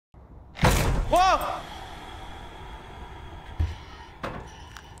Whoa!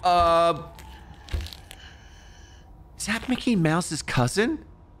 Is that Mickey Mouse's cousin?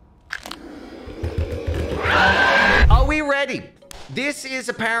 Are we ready? This is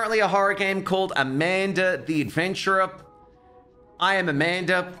apparently a horror game called Amanda the Adventurer. I am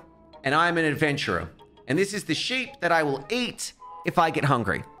Amanda, and I am an adventurer. And this is the sheep that I will eat if I get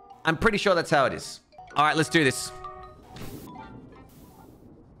hungry. I'm pretty sure that's how it is. All right, let's do this.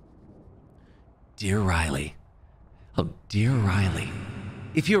 Dear Riley. Oh, dear Riley.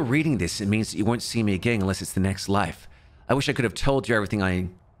 If you're reading this, it means that you won't see me again unless it's the next life. I wish I could have told you everything I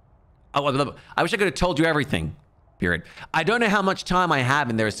wish I could have told you everything. Period. I don't know how much time I have,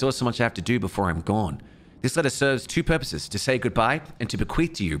 and there is still so much I have to do before I'm gone. This letter serves two purposes: to say goodbye and to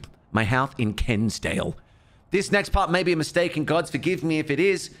bequeath to you my house in Kensdale. This next part may be a mistake, and God's forgive me if it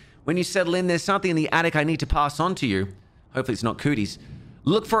is. When you settle in, there's something in the attic I need to pass on to you. Hopefully it's not cooties.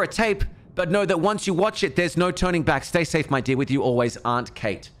 Look for a tape, but know that once you watch it, there's no turning back. Stay safe, my dear. With you always, Aunt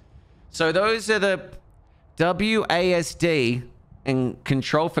Kate. So those are the WASD and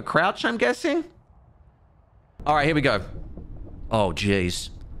control for crouch, I'm guessing? All right, here we go. Oh,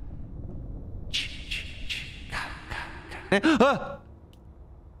 jeez. Oh.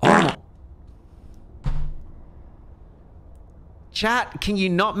 Chat, can you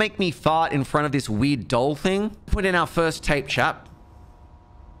not make me fart in front of this weird doll thing? Put in our first tape, chat.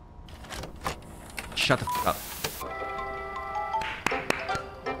 Shut the f up.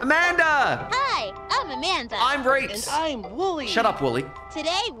 Amanda! Hi, I'm Amanda. I'm Reapz. And I'm Wooly. Shut up, Wooly.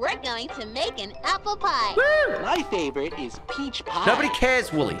 Today, we're going to make an apple pie. Woo! My favorite is peach pie. Nobody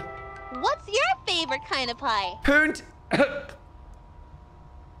cares, Wooly. What's your favorite kind of pie? Poont.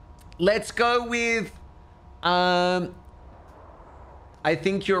 Let's go with... I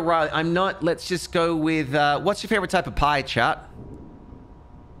think you're right. I'm not... Let's just go with... what's your favorite type of pie, chat?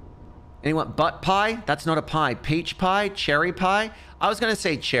 Anyone? Butt pie? That's not a pie. Peach pie? Cherry pie? I was going to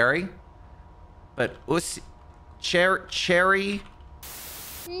say cherry. But... Cherry...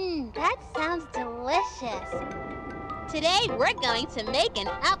 That sounds delicious. Today, we're going to make an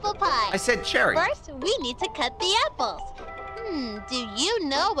apple pie. I said cherry. First, we need to cut the apples. Do you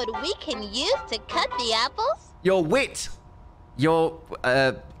know what we can use to cut the apples? Your wit. Your...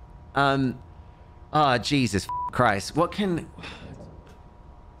 Oh, Jesus Christ. What can...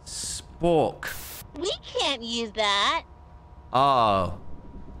 Spork. We can't use that. Oh.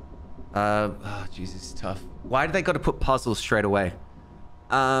 Oh, Jesus, it's tough. Why do they got to put puzzles straight away?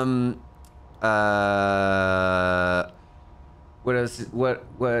 What else? What?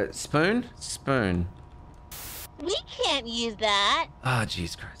 Spoon? Spoon. We can't use that. Oh,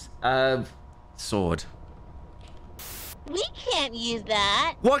 Jesus Christ. Sword. We can't use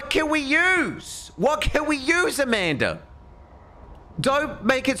that. What can we use? What can we use, Amanda? Don't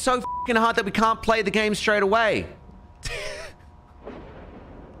make it so fucking hard that we can't play the game straight away.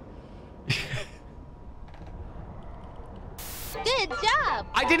 Good job.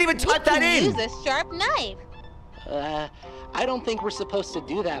 I didn't even type that in. Use a sharp knife. I don't think we're supposed to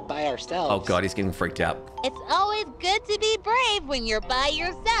do that by ourselves. Oh God, he's getting freaked out. It's always good to be brave when you're by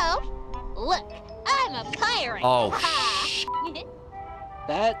yourself. Look, I'm a pirate. Oh,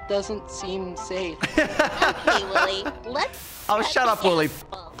 That doesn't seem safe. Okay, Willy, let's... Oh, shut up, Wooly.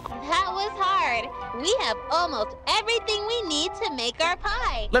 That was hard. We have almost everything we need to make our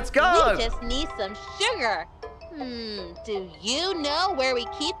pie. Let's go. We just need some sugar. Do you know where we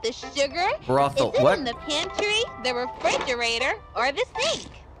keep the sugar? Brothel. Is it What? in the pantry, the refrigerator, or the sink?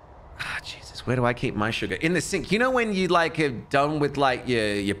 Ah, Jesus, where do I keep my sugar? In the sink. You know when you like are done with like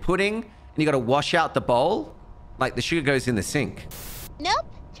your pudding and you got to wash out the bowl? Like the sugar goes in the sink.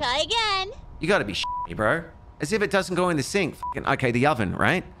 Nope. Try again. You got to be shitting me, bro. As if it doesn't go in the sink. Okay, the oven,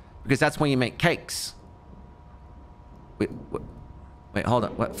 right? Because that's when you make cakes. Wait, hold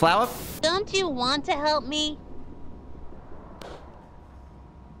on. What? Flour? Don't you want to help me?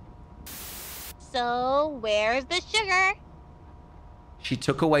 So, where's the sugar? She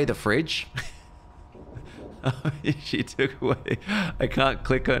took away the fridge. She took away. I can't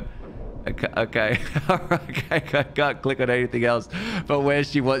click on. Okay. Okay. I can't click on anything else. But where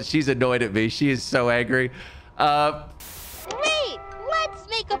she was, she's annoyed at me. She is so angry. Wait, let's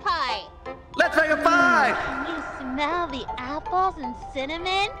make a pie. Let's make a pie. Can you smell the apples and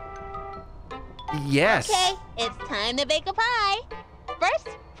cinnamon? Yes. Okay, it's time to bake a pie. First,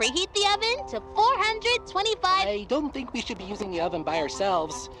 preheat the oven to 425. I don't think we should be using the oven by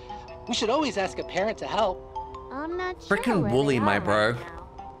ourselves. We should always ask a parent to help. I'm not sure. Frickin' where Wooly, they my are bro. right now.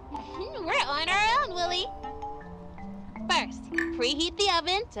 We're on our own, Willy. First, preheat the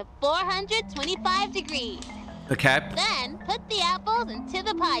oven to 425 degrees. Okay. Then, put the apples into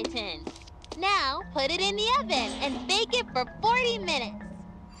the pie tin. Now, put it in the oven and bake it for 40 minutes.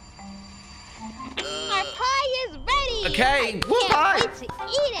 Our pie is ready! Okay, I what pie? can't wait to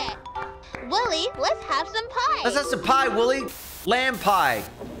eat it! Wooly, let's have some pie! Let's have some pie, Wooly. Lamb pie.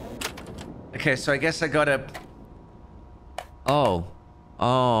 Okay, so I guess I gotta... Oh.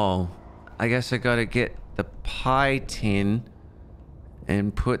 I guess I gotta get the pie tin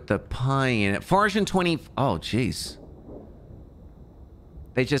and put the pie in it. 420... Oh, jeez.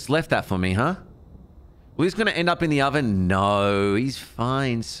 They just left that for me, huh? Well, he's gonna end up in the oven? No, he's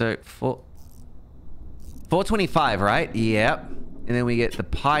fine. So, 425, right? Yep. And then we get the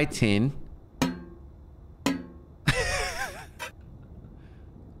pie tin.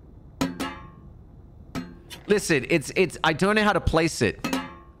 Listen, it's I don't know how to place it.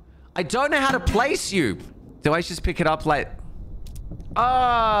 I don't know how to place you. Do I just pick it up like...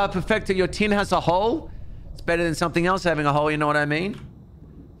 Ah, perfecto. Your tin has a hole. It's better than something else having a hole, you know what I mean?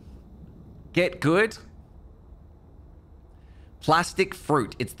 Get good. Plastic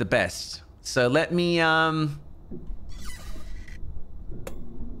fruit. It's the best. So let me,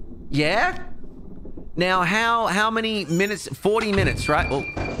 Yeah? Now, how many minutes? 40 minutes, right? Oh.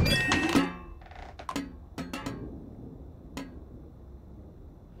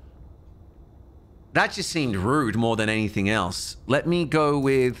 That just seemed rude more than anything else. Let me go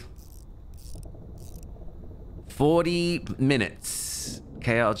with 40 minutes.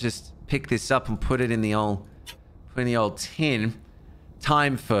 Okay, I'll just pick this up and put it in the old tin.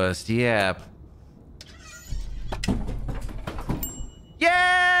 Time first, yeah.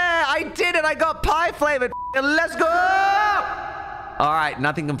 Yeah, I did it. I got pie flavored. Let's go. All right,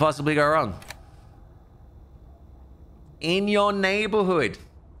 nothing can possibly go wrong. In your neighborhood.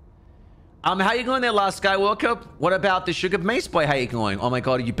 How you going there, Last Skywalker? What about the Sugar Mace Boy? How you going? Oh my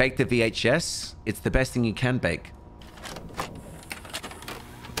God, you baked the VHS? It's the best thing you can bake.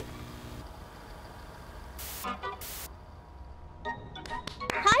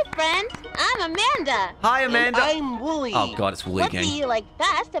 Hi, friends. I'm Amanda. Hi, Amanda. And I'm Wooly. Oh God, it's Wooly What again. do you like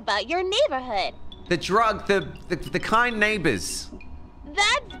best about your neighborhood? The drug, the kind neighbors.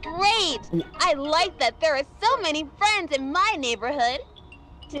 That's great! I like that there are so many friends in my neighborhood.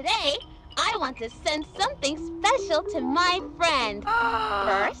 Today, I want to send something special to my friend.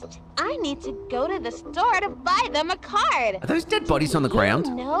 First, I need to go to the store to buy them a card. Are those dead bodies on the ground?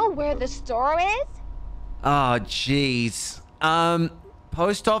 You know where the store is? Oh, jeez.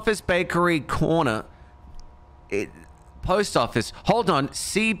 Post office, bakery, corner. Post office. Hold on.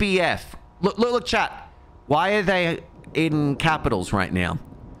 CBF. Look, chat. Why are they in capitals right now?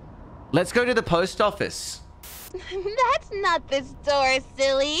 Let's go to the post office. That's not the store,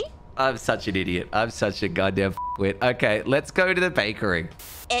 silly. I'm such an idiot. I'm such a goddamn wit. Okay, let's go to the bakery.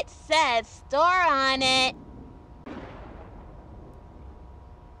 It says store on it.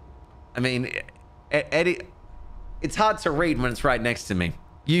 I mean, Eddie, it's hard to read when it's right next to me.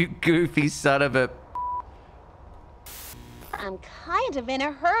 You goofy son of a... I'm kind of in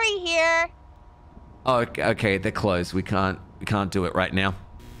a hurry here. Oh, okay, they're closed. We can't do it right now.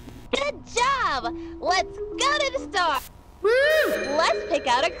 Good job! Let's go to the store. Woo! Let's pick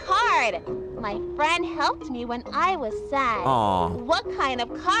out a card. My friend helped me when I was sad. Aw. What kind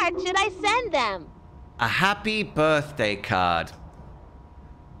of card should I send them? A happy birthday card.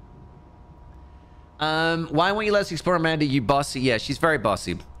 Why won't you let us explore Amanda, you bossy? Yeah, she's very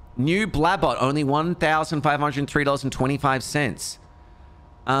bossy. New Blabbot, only $1,503.25.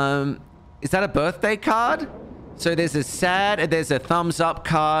 Is that a birthday card? So there's a sad, and there's a thumbs up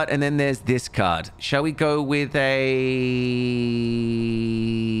card, and then there's this card. Shall we go with a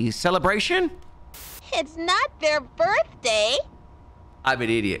celebration? It's not their birthday. I'm an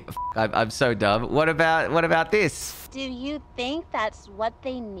idiot. I'm so dumb. What about this? Do you think that's what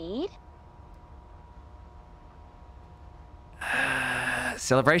they need?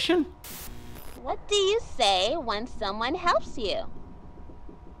 Celebration? What do you say when someone helps you?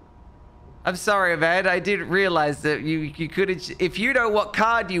 I'm sorry, man. I didn't realize that you could have... If you know what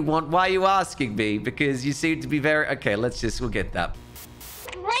card you want, why are you asking me? Because you seem to be very... Okay, we'll get that.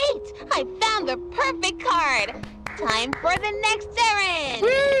 Great! I found the perfect card! Time for the next errand!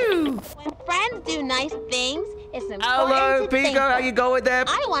 Woo! When friends do nice things, it's important Hello, to thank Pico. How them. you going there?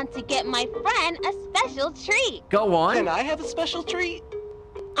 I want to get my friend a special treat. Go on. Can I have a special treat?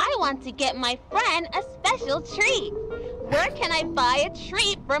 I want to get my friend a special treat. Where can I buy a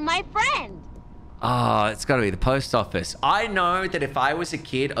treat for my friend? Oh, it's got to be the post office. I know that if I was a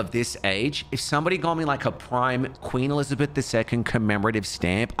kid of this age, if somebody got me like a prime Queen Elizabeth II commemorative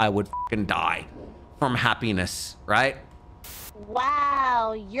stamp, I would fucking die from happiness, right?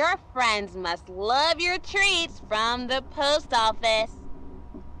 Wow, your friends must love your treats from the post office.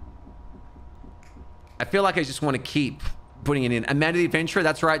 I feel like I just want to keep putting it in. Amanda the Adventurer,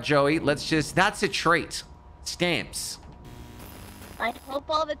 that's right, Joey. Let's just, that's a treat. Stamps. I hope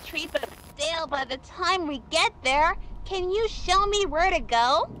all the treats are stale by the time we get there. Can you show me where to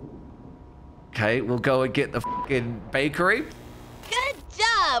go? Okay, we'll go and get the fucking bakery. Good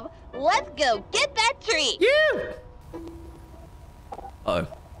job! Let's go get that treat! Yeah! Uh-oh.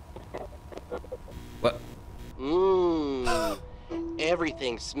 What? Mmm.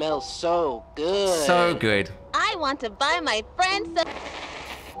 Everything smells so good. So good. I want to buy my friend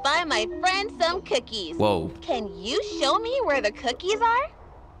some cookies. Whoa. Can you show me where the cookies are?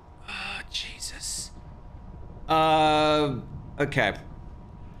 Oh, Jesus. Okay.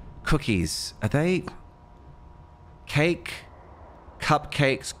 Cookies. Are they cake,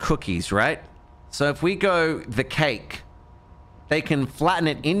 cupcakes, cookies, right? So if we go the cake, they can flatten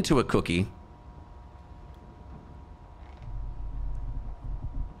it into a cookie.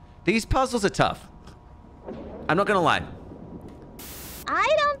 These puzzles are tough. I'm not gonna lie.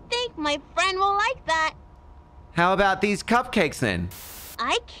 I don't think my friend will like that. How about these cupcakes then?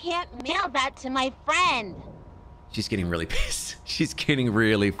 I can't mail that to my friend. She's getting really pissed. She's getting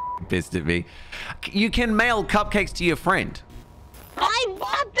really pissed at me. You can mail cupcakes to your friend. I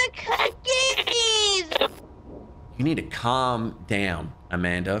want the cookies! You need to calm down,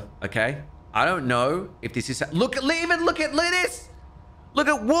 Amanda, okay? I don't know if this is... Look at this! Look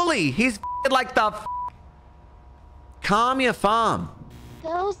at Wooly! He's like the... Calm your farm.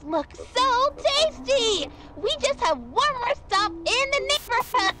 Those look so tasty! We just have one more stop in the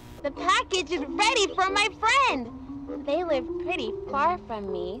neighborhood. The package is ready for my friend. They live pretty far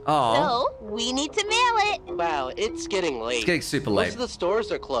from me. Aw. So we need to mail it. Wow, it's getting late. It's getting super late. Most of the stores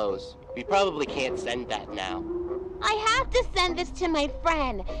are closed. We probably can't send that now. I have to send this to my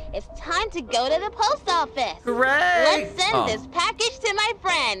friend. It's time to go to the post office. Hooray! Let's send this package to my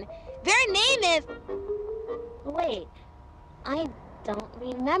friend. Their name is... Wait, I don't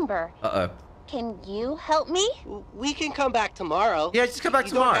remember. Uh-oh. Can you help me? We can come back tomorrow. Yeah, just come back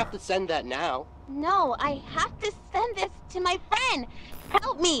You tomorrow. don't have to send that now. No, I have to send this to my friend.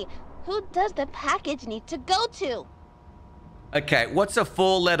 Help me. Who does the package need to go to? Okay, what's a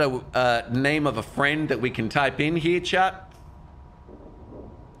four-letter name of a friend that we can type in here, chat?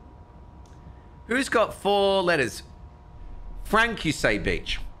 Who's got 4 letters? Frank, you say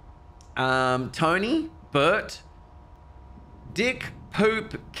beach. Tony, Bert, Dick,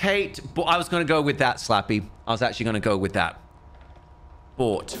 Poop, Kate. I was going to go with that, Slappy. I was actually going to go with that.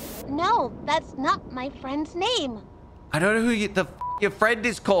 Bort. No, that's not my friend's name. I don't know who your friend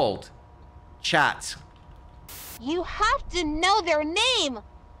is called. Chat. You have to know their name.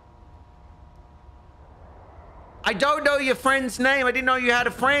 I don't know your friend's name. I didn't know you had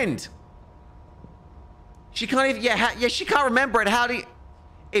a friend. She can't even... Yeah, she can't remember it. How do you...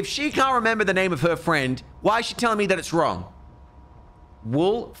 If she can't remember the name of her friend, why is she telling me that it's wrong?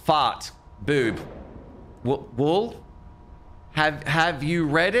 Wool, fart, boob. Wool? Have you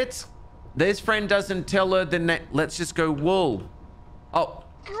read it? This friend doesn't tell her the name. Let's just go wool. Oh.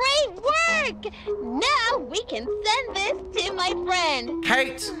 Great work! Now we can send this to my friend.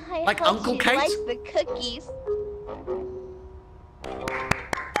 Kate? I Like hope Uncle she Kate? likes the cookies.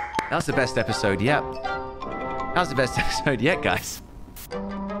 That was the best episode yet. That was the best episode yet, guys.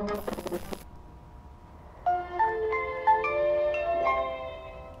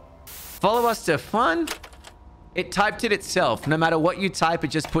 Follow us to fun. It typed it itself. No matter what you type, it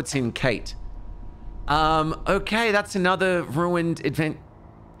just puts in Kate. Okay, that's another ruined adventure.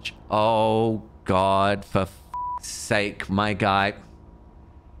 Oh, God, for f***'s sake, my guy.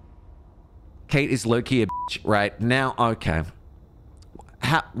 Kate is low-key a bitch right now. Okay.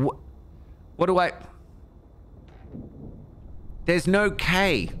 What do I... There's no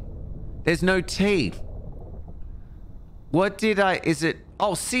K. There's no T. What did I... Is it...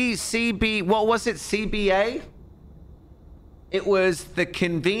 Oh, CB... What was it? CBA? It was the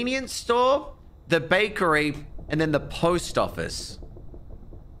convenience store, the bakery, and then the post office.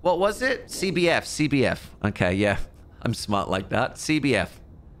 What was it? CBF. Okay, yeah. I'm smart like that. CBF.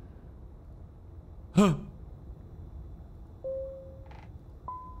 Huh.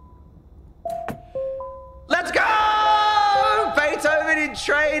 Let's go! Beethoven in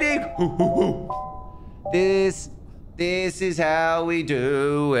training. This is how we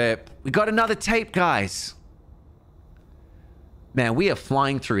do it. We got another tape, guys. Man, we are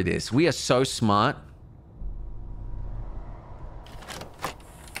flying through this. We are so smart.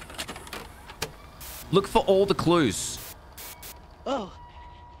 Look for all the clues. Oh,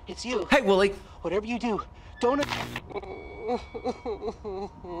 it's you. Hey, Wooly. Whatever you do, don't...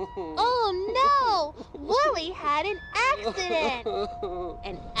 Oh no! Wooly had an accident.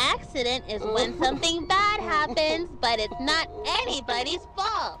 An accident is when something bad happens, but it's not anybody's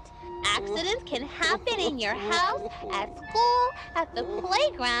fault. Accidents can happen in your house, at school, at the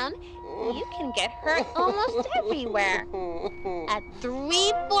playground. You can get hurt almost everywhere. At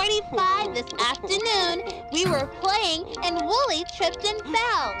 3:45 this afternoon, we were playing and Wooly tripped and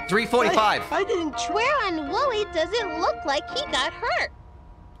fell. 3:45. I didn't Where on Wooly does it look like he got hurt?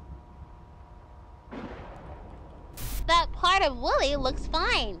 That part of Wooly looks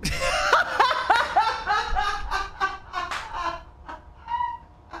fine.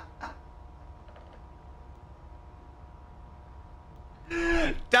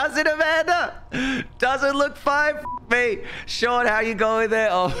 Does it, Amanda? Does it look fine? Me. Sean, how you going there?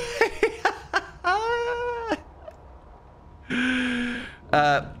 Oh.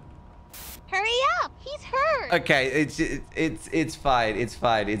 Hurry up, he's hurt. Okay, it's fine. It's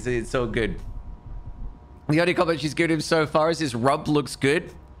fine. It's all good. The only comment she's given him so far is his rump looks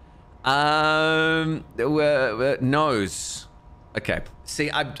good. Nose. Okay.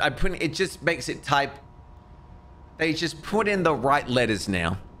 See, I'm putting it just makes it type. They just put in the right letters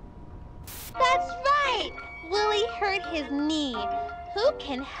now. That's right. Willie hurt his knee. Who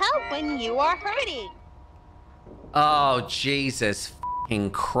can help when you are hurting? Oh, Jesus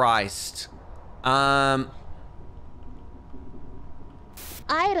fucking Christ. I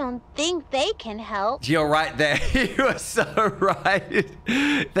don't think they can help. You're right there. You are so right.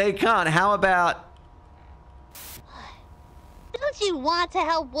 They can't. How about... Don't you want to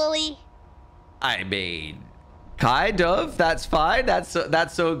help Willie? I mean... Kind of. That's fine. That's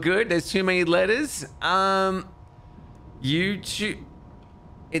all good. There's too many letters. YouTube.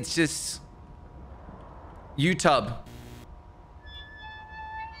 It's just YouTube.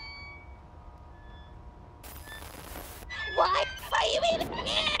 What? Are you even...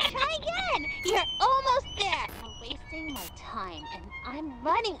 Try again. You're almost there. I'm wasting my time and I'm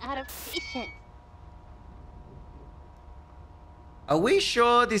running out of patience. Are we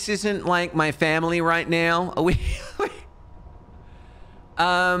sure this isn't like my family right now? Are we?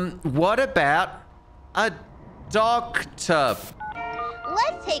 What about a doctor?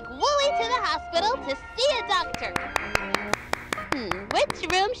 Let's take Wooly to the hospital to see a doctor.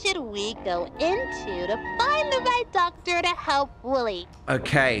 Which room should we go into to find the right doctor to help Wooly?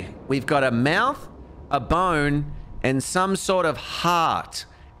 Okay, we've got a mouth, a bone, and some sort of heart.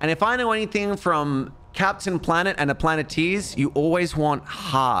 And if I know anything from Captain Planet and the Planeteers, you always want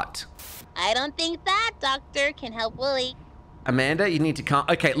heart. I don't think that doctor can help Wooly. Amanda, you need to come.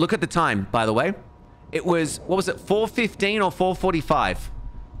 Okay, look at the time, by the way. It was, what was it, 4:15 or 4:45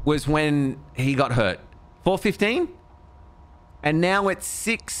 was when he got hurt. 4:15? And now it's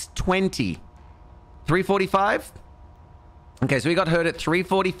 6:20. 3:45? Okay, so he got hurt at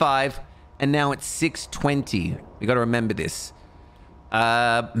 3:45 and now it's 6:20. We got to remember this.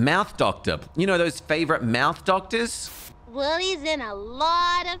 Mouth doctor. You know those favorite mouth doctors? Wooly's in a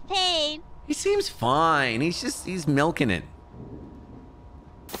lot of pain. He seems fine. He's milking it.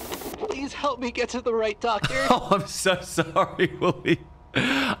 Please help me get to the right doctor. Oh, I'm so sorry, Wooly.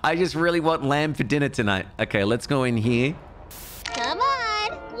 I just really want lamb for dinner tonight. Okay, let's go in here. Come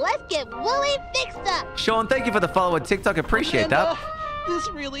on, let's get Wooly fixed up. Sean, thank you for the follow on TikTok. Appreciate that. This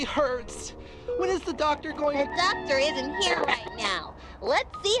really hurts. When is the doctor going? The doctor isn't here right now.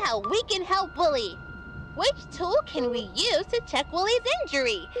 Let's see how we can help Wooly. Which tool can we use to check Wooly's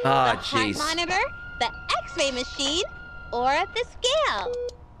injury? Ah, the heart jeez. monitor, the X-ray machine, or the scale?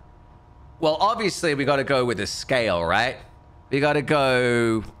 Well, obviously, we got to go with a scale, right? We got to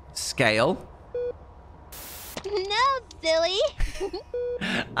go scale. No, silly.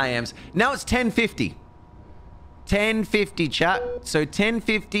 I am. Now it's 10:50. 10:50, chat. So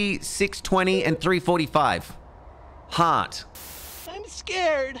 10:50, 6:20, and 3:45. Heart. I'm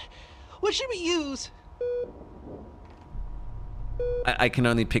scared. What should we use? I can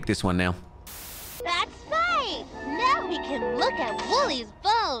only pick this one now. That's right. Now we can look at Wooly's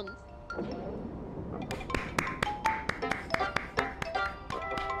bones.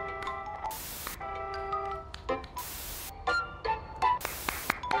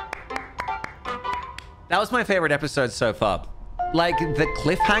 That was my favorite episode so far. Like, the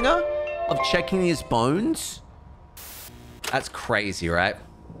cliffhanger of checking his bones. That's crazy, right?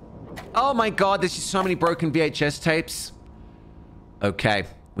 Oh my god, there's just so many broken VHS tapes. Okay,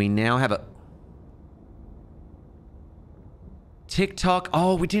 we now have a... TikTok.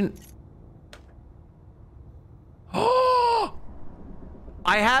 Oh, we didn't... Oh!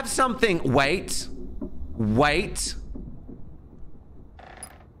 I have something. Wait. Wait.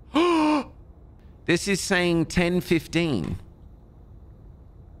 This is saying 10:15.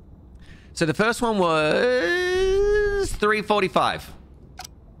 So the first one was is 345.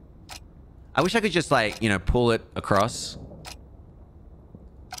 I wish I could just, like, you know, pull it across.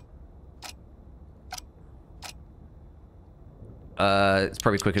 It's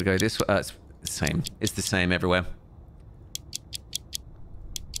probably quicker to go this way. It's the same. It's the same everywhere.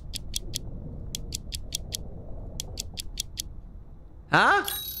 Huh?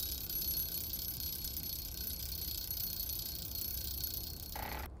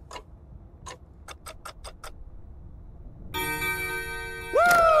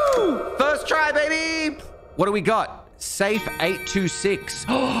 Woo! First try, baby! What do we got? Safe 826.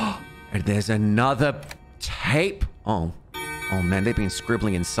 And there's another tape. Oh. Oh, man, they've been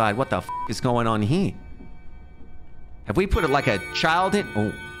scribbling inside. What the f is going on here? Have we put it like a child in?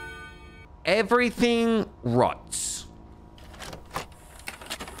 Oh. Everything rots.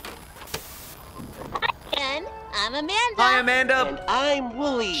 And I'm Amanda. Hi, Amanda. And I'm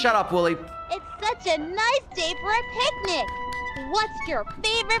Wooly. Shut up, Wooly. It's such a nice day for a picnic. What's your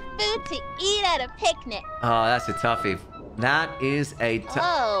favorite food to eat at a picnic? Oh, that's a toughie. That is a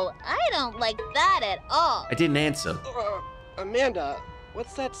Oh, I don't like that at all. I didn't answer. Amanda,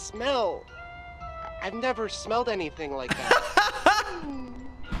 what's that smell? I've never smelled anything like that.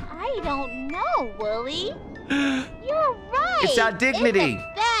 I don't know, Wooly. You're right. It's our dignity. It's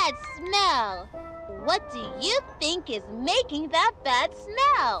a bad smell. What do you think is making that bad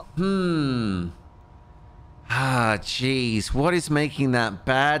smell? Ah, jeez. What is making that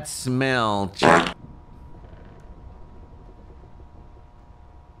bad smell?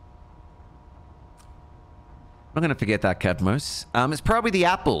 I'm gonna forget that, Cadmos. It's probably the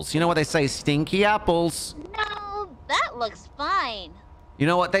apples. You know what they say? Stinky apples. No, that looks fine. You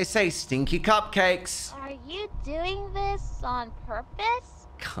know what they say? Stinky cupcakes. Are you doing this on purpose?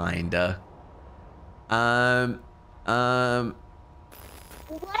 Kinda.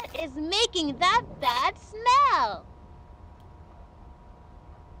 What is making that bad smell?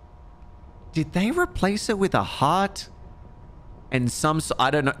 Did they replace it with a heart? And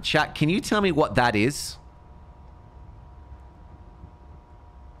I don't know. Chat, can you tell me what that is?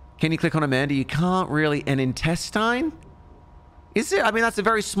 Can you click on Amanda? You can't really. An intestine? Is it? I mean, that's a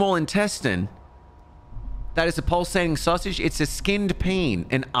very small intestine. That is a pulsating sausage. It's a skinned peen.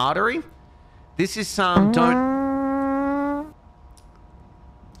 An artery? This is some... Don't...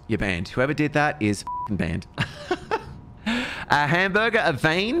 You're banned. Whoever did that is f***ing banned. A hamburger, a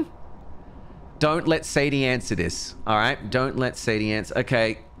vein? Don't let Sadie answer this. All right? Don't let Sadie answer.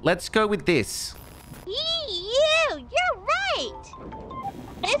 Okay, let's go with this. You're right.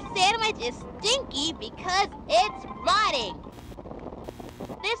 This sandwich is stinky because it's rotting.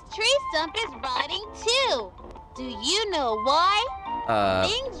 This tree stump is rotting too. Do you know why?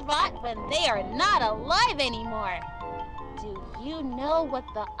 Things rot when they are not alive anymore. Do you know what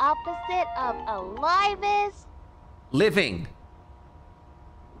the opposite of alive is? Living.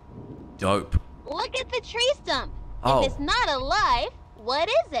 Dope. Look at the tree stump. Oh. If it's not alive, what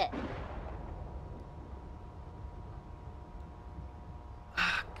is it?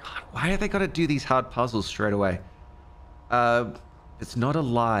 God, why have they got to do these hard puzzles straight away? It's not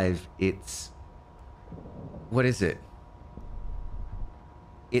alive. It's... What is it?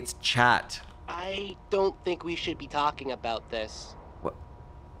 It's chat. I don't think we should be talking about this. What?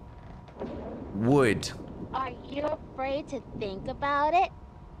 Wood. Are you afraid to think about it?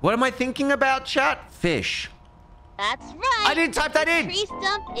 What am I thinking about, chat? Fish. That's right. I didn't type that in. The tree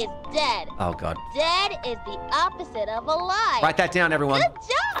stump is dead. Oh, God. Dead is the opposite of alive. Write that down, everyone. Good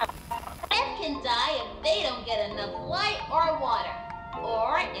job. Plants can die if they don't get enough light or water,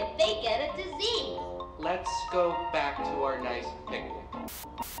 or if they get a disease. Let's go back to our nice picnic.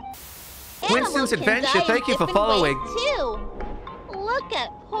 Winston's Animals can Adventure, die thank in you for different following. ways, too. Look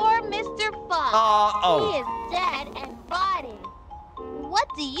at poor Mr. Fox. Oh. He is dead and rotting. What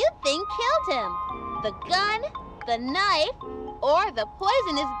do you think killed him? The gun, the knife, or the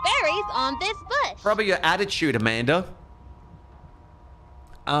poisonous berries on this bush? Probably your attitude, Amanda.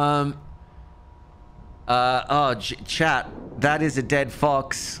 Chat, that is a dead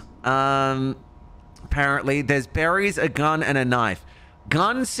fox. Apparently, there's berries, a gun, and a knife.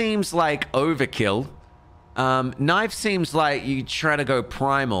 Gun seems like overkill. Knife seems like you try to go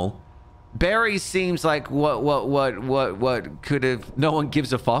primal. Berries seems like what could have... No one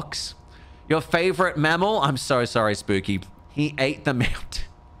gives a fox. Your favorite mammal? I'm so sorry, Spooky. He ate the mountain.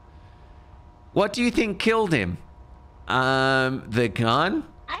 What do you think killed him? The gun?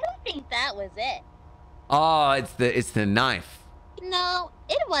 I don't think that was it. Oh, it's the knife. No,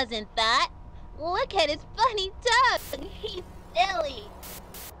 it wasn't that. Look at his funny tongue. He's silly.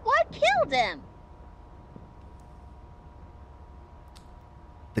 What killed him?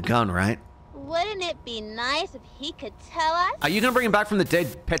 The gun, right? Wouldn't it be nice if he could tell us? Are you gonna bring him back from the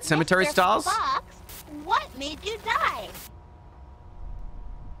dead Pet Cemetery Mr. styles? Fox, what made you die?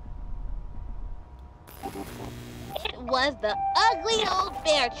 It was the ugly old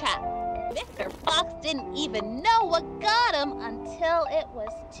bear trap. Mr. Fox didn't even know what got him until it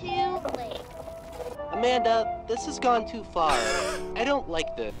was too late. Amanda, this has gone too far. I don't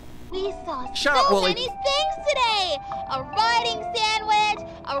like this. We saw Shut up, so Wooly. many things today. A riding sandwich,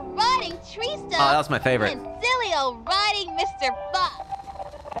 a riding tree stump. Oh, that was my favorite. And silly old riding Mr. Fox.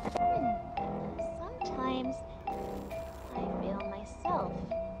 Sometimes I feel myself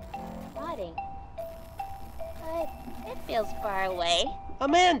rotting. But it feels far away.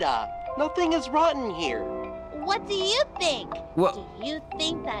 Amanda, nothing is rotten here. What do you think? What? Do you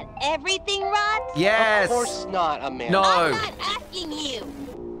think that everything rots? Yes. Of course not, Amanda. No. I'm not asking you.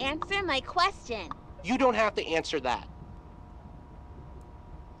 Answer my question. You don't have to answer that.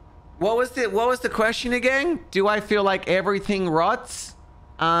 What was the question again? Do I feel like everything rots?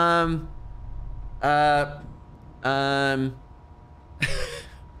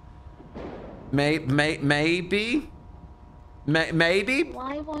 Maybe. Maybe.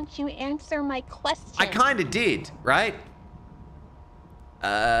 Why won't you answer my question? I kind of did, right?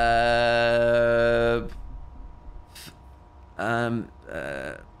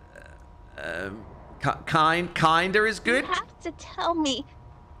 Kinda is good. You have to tell me.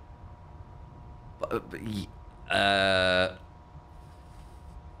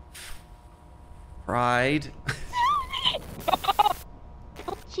 Pride.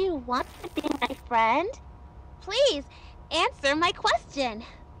 Don't you want to be my friend? Please, answer my question.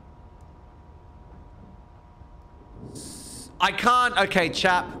 I can't. Okay,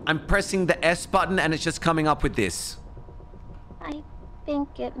 chap. I'm pressing the S button and it's just coming up with this. I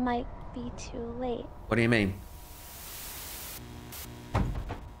think it might be too late. What do you mean?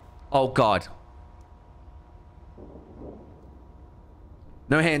 Oh, God.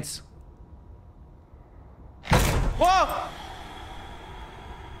 No hands. Whoa!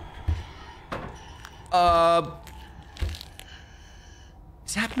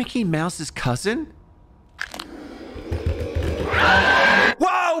 Is that Mickey Mouse's cousin?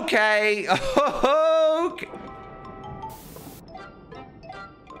 Whoa, okay. Okay.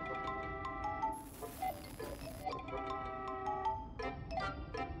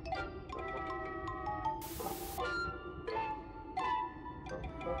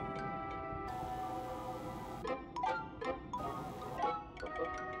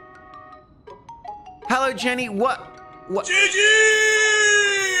 Hello, Jenny. What? Gigi!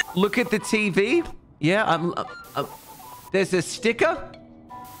 Look at the TV. Yeah, there's a sticker.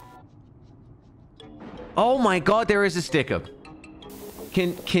 Oh my God, there is a sticker.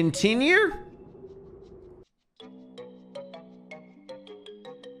 Continue?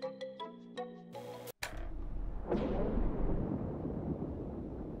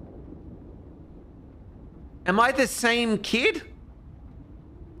 Am I the same kid?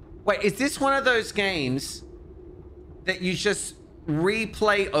 Wait, is this one of those games that you just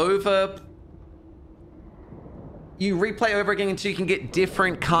replay over? You replay over again until you can get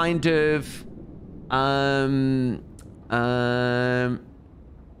different kind of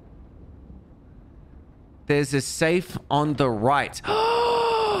there's a safe on the right.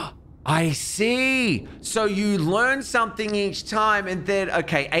 I see. So you learn something each time and then,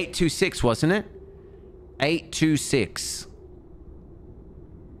 okay, 826, wasn't it? 826.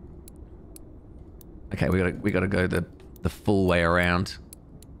 Okay, we gotta go the full way around.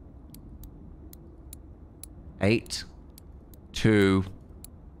 8, 2.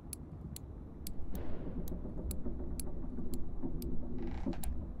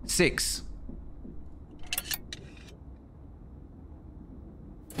 Six.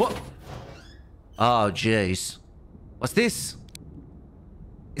 What? Oh, jeez. What's this?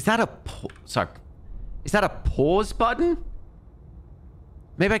 Is that a sorry? Is that a pause button?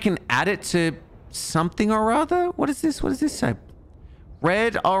 Maybe I can add it to something or other. What is this? What does this say?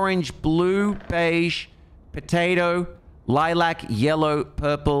 Red, orange, blue, beige, potato, lilac, yellow,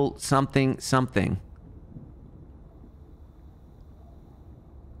 purple, something, something.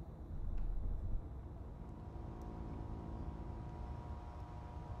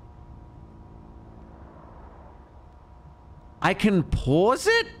 I can pause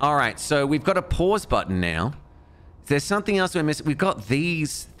it? All right, so we've got a pause button now. Is there something else we're missing? We've got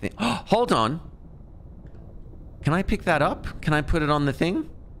these things. Oh, hold on. Can I pick that up? Can I put it on the thing?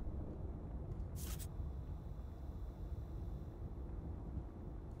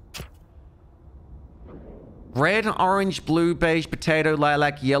 Red, orange, blue, beige, potato,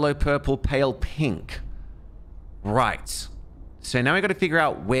 lilac, yellow, purple, pale pink. Right. So now we got to figure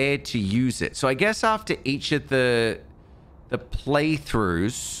out where to use it. So I guess after each of the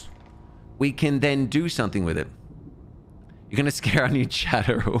playthroughs, we can then do something with it. You're going to scare our new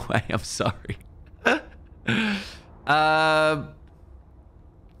chatter away. I'm sorry. Have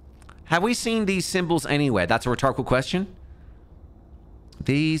we seen these symbols anywhere? That's a rhetorical question.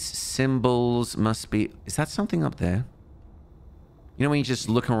 These symbols must be... Is that something up there? You know when you just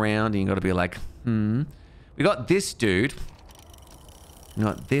look around and you got to be like, We got this dude. We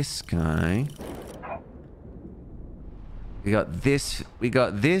got this guy. We got this. We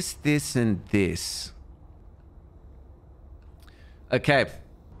got this, this, and this. Okay.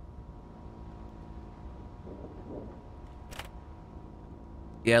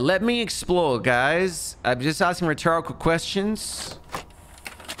 Yeah, let me explore, guys. I'm just asking rhetorical questions.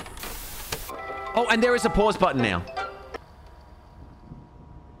 Oh, and there is a pause button now.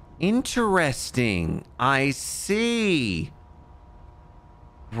 Interesting. I see.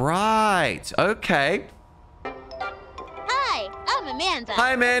 Right. Okay. Hi, I'm Amanda.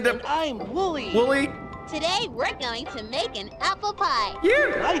 Hi, Amanda. And I'm Wooly. Wooly. Today we're going to make an apple pie.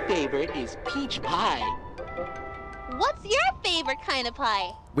 Yeah. My favorite is peach pie. What's your favorite kind of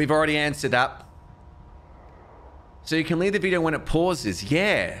pie? We've already answered that. So you can leave the video when it pauses.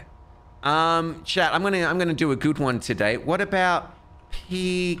 Yeah. Chat, I'm gonna do a good one today. What about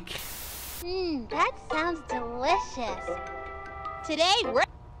peak? That sounds delicious. Today we're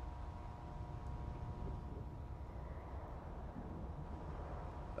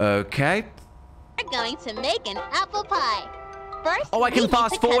Okay. going to make an apple pie. First, Oh, I can we need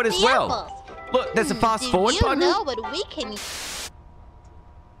fast to forward cut as the well. apples. Look, there's a fast forward button. Do you know what we can...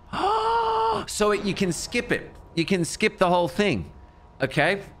 So you can skip it. You can skip the whole thing.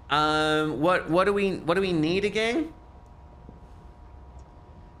 Okay. What do we need again?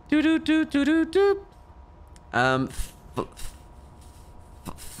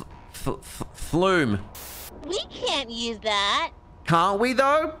 Flume. We can't use that. Can't we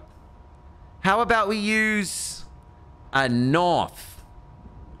though? How about we use a knife?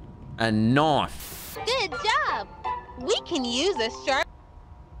 A knife. Good job. We can use a sharp...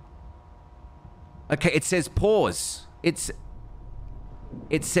 Okay, it says pause. It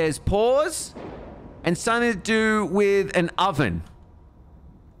says pause and something to do with an oven.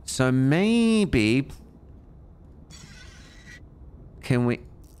 So maybe can we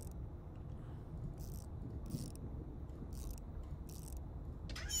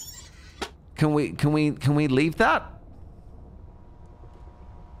leave that?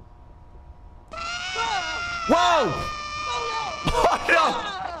 Whoa! Oh, no!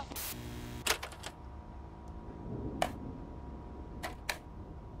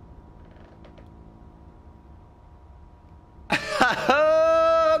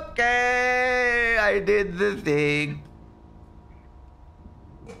 Okay, I did the thing.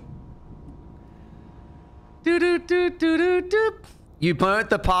 Do. You burnt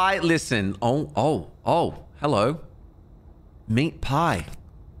the pie. Listen. Oh. Hello. Meat pie.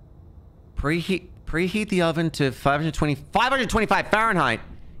 Preheat the oven to 525 Fahrenheit.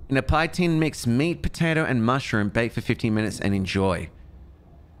 In a pie tin, mix meat, potato, and mushroom. Bake for 15 minutes and enjoy.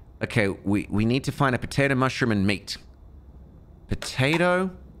 Okay, we need to find a potato, mushroom, and meat. Potato,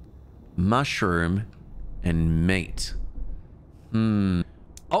 mushroom, and meat.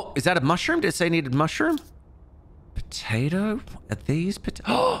 Oh, is that a mushroom? Did it say it needed mushroom? Potato? Are these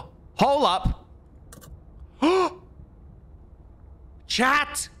potato? Oh, hold up.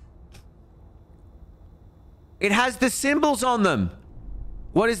 Chat. It has the symbols on them.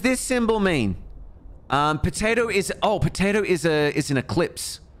 What does this symbol mean? Potato is an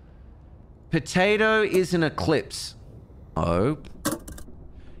eclipse. Potato is an eclipse. Oh.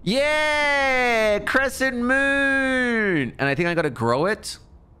 Yeah! Crescent moon! And I think I gotta grow it.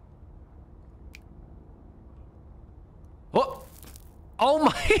 Oh! Oh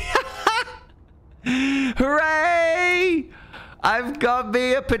my... Hooray! I've got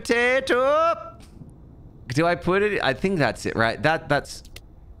me a potato! Do I put it... I think that's it, right? That's...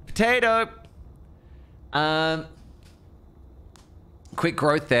 Potato! Quick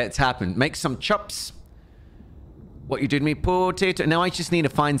growth there. It's happened. Make some chops. What you did me, potato. Now I just need to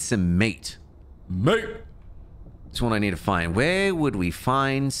find some meat. Meat! That's what I need to find. Where would we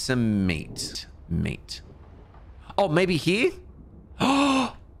find some meat? Meat. Oh, maybe here?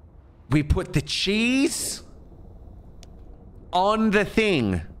 Oh! We put the cheese on the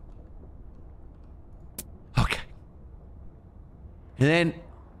thing. Okay. And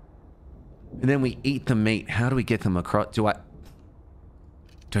then we eat the meat. How do we get them across? Do I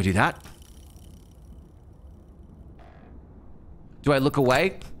do that? Do I look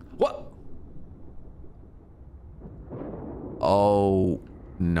away? What? Oh,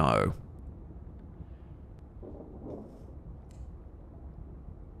 no.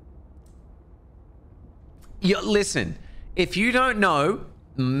 Listen, if you don't know,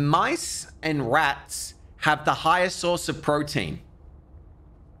 mice and rats have the highest source of protein.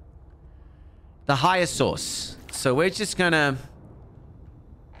 The highest source. So we're just gonna...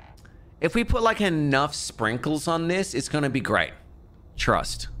 If we put like enough sprinkles on this, it's gonna be great.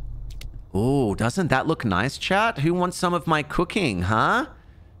 Trust. Ooh, doesn't that look nice, chat? Who wants some of my cooking, huh?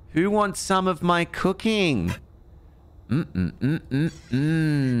 Who wants some of my cooking?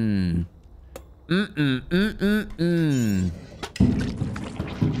 Mm-mm-mm-mm-mm. Mm-mm-mm-mm-mm.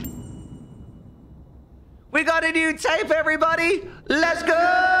 We got a new tape, everybody! Let's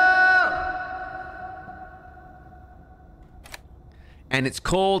go! And it's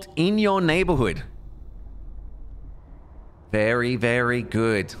called In Your Neighborhood. Very, very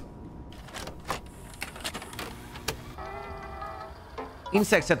good.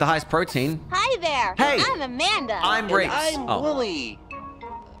 Insects have the highest protein. Hi there. Hey. I'm Amanda. I'm And Reapz. I'm Wooly.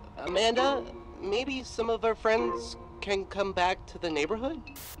 Amanda, maybe some of our friends can come back to the neighborhood?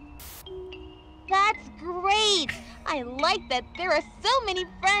 That's great. I like that there are so many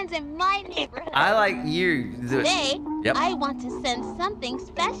friends in my neighborhood. I like you. Today, Yep. I want to send something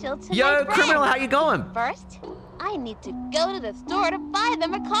special to my Yo, friends. criminal, how you going? First, I need to go to the store to buy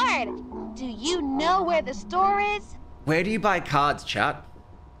them a card. Do you know where the store is? Where do you buy cards, chat?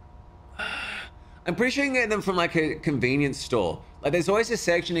 I'm pretty sure you can get them from like a convenience store. Like there's always a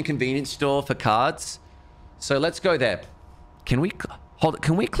section in convenience store for cards. So let's go there. Can we hold it?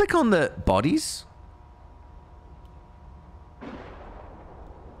 Can we click on the bodies?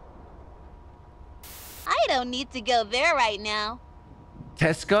 I don't need to go there right now.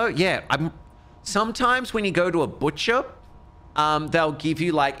 Tesco? Yeah. Sometimes when you go to a butcher, they'll give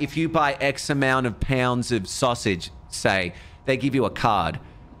you like, if you buy X amount of pounds of sausage, say, they give you a card.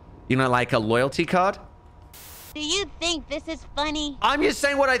 You know, like a loyalty card? Do you think this is funny? I'm just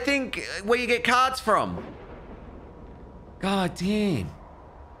saying what I think, where you get cards from. God damn.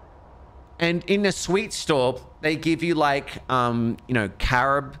 And in the sweet store, they give you like, you know,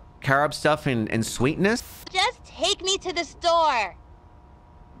 carob stuff and sweetness. Just take me to the store.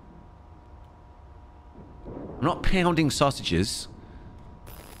 I'm not pounding sausages.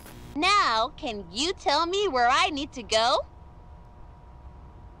 Now, can you tell me where I need to go?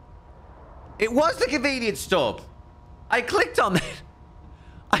 It was the convenience store. I clicked on that.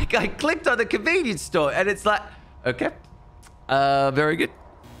 I clicked on the convenience store and it's like, okay. Very good.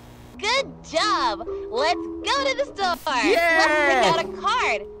 Good job. Let's go to the store. Yeah. Let's pick out a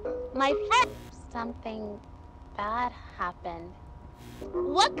card. My friend, something bad happened.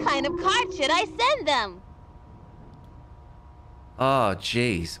 What kind of card should I send them? Oh,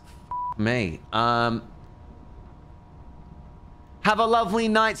 jeez. Me. Have a lovely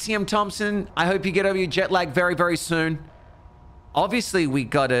night, CM Thompson. I hope you get over your jet lag very, very soon. Obviously, we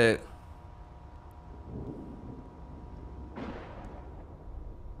gotta...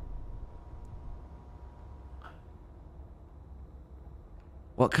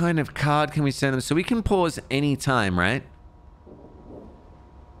 What kind of card can we send them? So we can pause any time, right?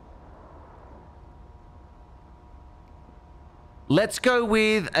 Let's go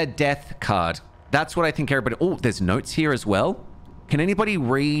with a death card. That's what I think everybody... Oh, there's notes here as well. Can anybody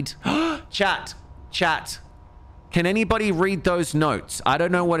read... Chat. Can anybody read those notes? I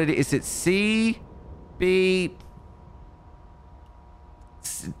don't know what it is. Is it C, B,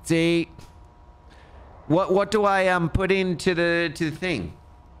 D? What do I put into the thing?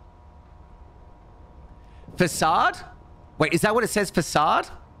 Facade? Wait, is that what it says? Facade?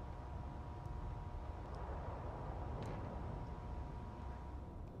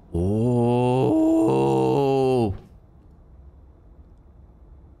 Oh.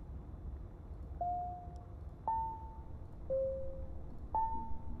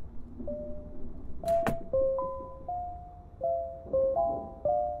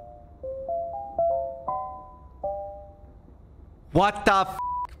 What the f?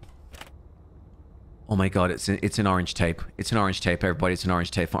 Oh my god, it's an orange tape. It's an orange tape, everybody. It's an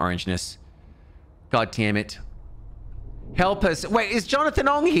orange tape for orangeness. God damn it. Help us. Wait, is Jonathan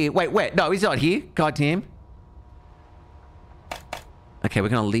Ong here? Wait. No, he's not here. God damn. Okay, we're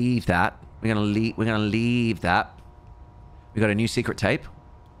gonna leave that. We're gonna leave that. We got a new secret tape.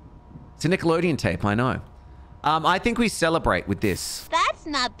 It's a Nickelodeon tape, I know. I think we celebrate with this. That's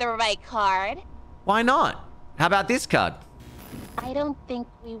not the right card. Why not? How about this card? I don't think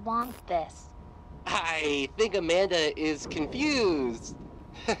we want this. I think Amanda is confused.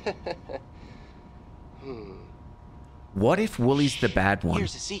 What if Wooly's the bad one?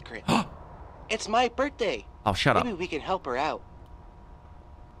 Here's a secret. It's my birthday. Oh, shut up. Maybe we can help her out.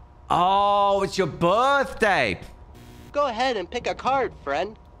 Oh, it's your birthday. Go ahead and pick a card,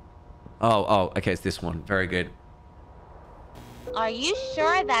 friend. Oh, okay, it's this one. Very good. Are you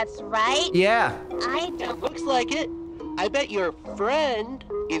sure that's right? Yeah. I don't. Looks like it. I bet your friend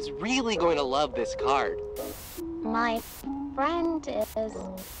is really going to love this card. My friend is...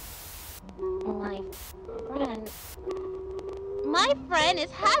 My friend... My friend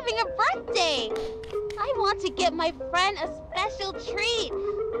is having a birthday! I want to get my friend a special treat.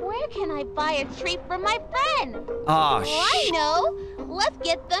 Where can I buy a treat for my friend? Oh, I know! Let's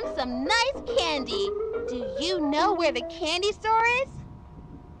get them some nice candy. Do you know where the candy store is?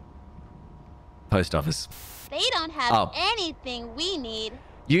 Post office. They don't have anything we need.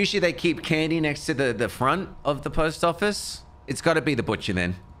 Usually they keep candy next to the front of the post office. It's got to be the butcher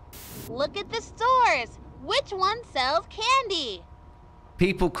then. Look at the stores. Which one sells candy?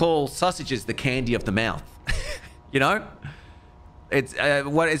 People call sausages the candy of the mouth. You know? It's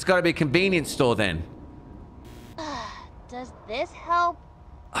it's got to be a convenience store then. Does this help?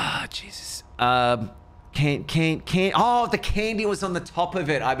 Ah, Jesus. Can. Oh, the candy was on the top of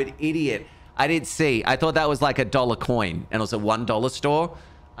it. I'm an idiot. I didn't see. I thought that was like a dollar coin, and it was a $1 store.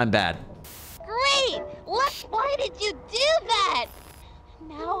 I'm bad. Great! Why did you do that?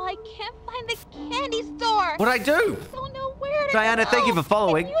 Now I can't find the candy store. What'd I do? I don't know where to Diana, go. thank you for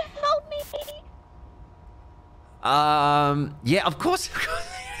following. Can you help me? Yeah, of course.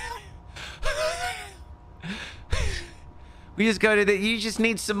 We just go to the... You just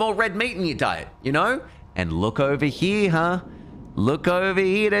need some more red meat in your diet, you know? And look over here, huh? Look over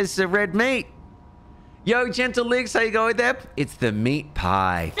here, there's some red meat. Yo, Gentle Licks, how you going there? It's the meat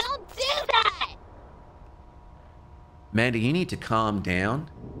pie. Don't do that! Amanda, you need to calm down.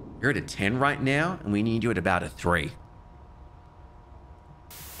 You're at a 10 right now, and we need you at about a 3.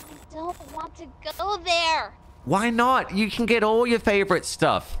 I don't want to go there. Why not? You can get all your favorite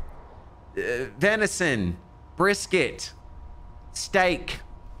stuff. Venison, brisket, steak,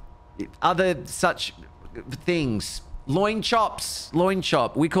 other such things. Loin chops. Loin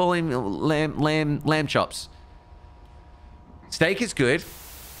chop. We call him lamb chops. Steak is good.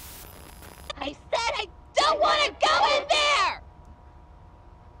 I said I don't want to go in there!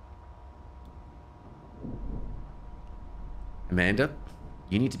 Amanda,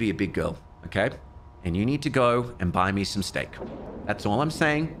 you need to be a big girl, okay? And you need to go and buy me some steak. That's all I'm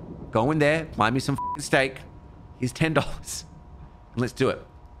saying. Go in there, buy me some steak. Here's $10. Let's do it.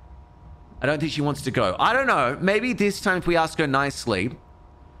 I don't think she wants to go. I don't know. Maybe this time if we ask her nicely,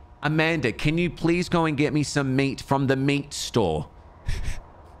 Amanda, can you please go and get me some meat from the meat store?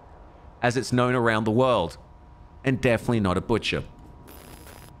 As it's known around the world. And definitely not a butcher.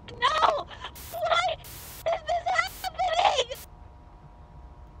 No! Why is this happening?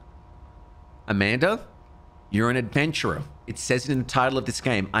 Amanda, you're an adventurer. It says it in the title of this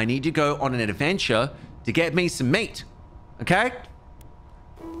game. I need you to go on an adventure to get me some meat. Okay?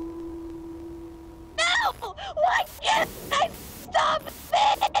 No! Why can't I stop it?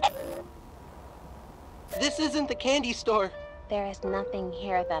 This isn't the candy store. There is nothing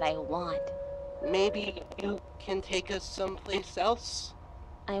here that I want. Maybe you can take us someplace else?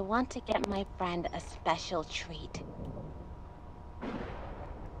 I want to get my friend a special treat.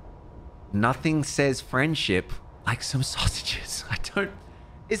 Nothing says friendship like some sausages. I don't...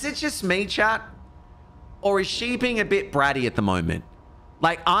 Is it just me, chat? Or is she being a bit bratty at the moment?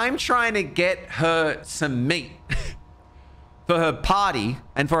 Like, I'm trying to get her some meat for her party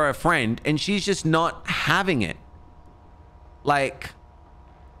and for her friend, and she's just not having it. Like,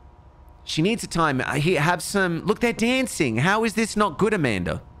 she needs a time. Here, have some... Look, they're dancing. How is this not good,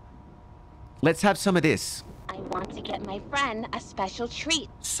 Amanda? Let's have some of this. I want to get my friend a special treat.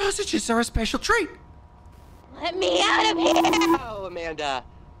 Sausages are a special treat. Let me out of here! Oh, Amanda.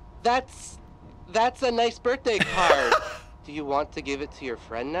 That's a nice birthday card. Do you want to give it to your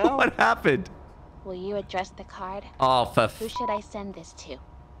friend now? What happened? Will you address the card? Oh, Who should I send this to?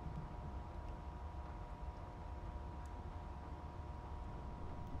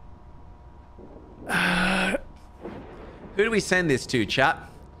 Who do we send this to, chat?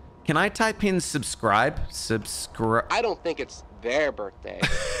 Can I type in subscribe? Subscribe. I don't think it's their birthday.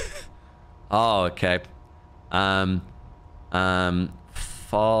 Oh, okay.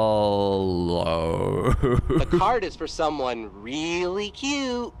 Follow. The card is for someone really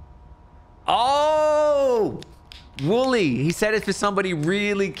cute. Oh! Wooly. He said it's for somebody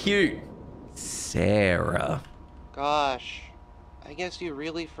really cute. Sarah. Gosh, I guess you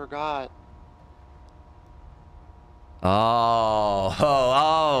really forgot. Oh,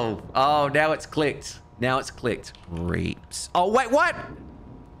 now it's clicked. Now it's clicked. Reapz. Oh, wait, what?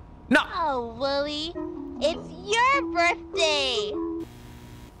 No. Oh, Wooly. It's your birthday!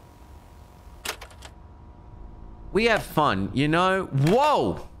 We have fun, you know?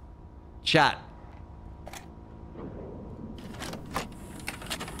 Whoa! Chat.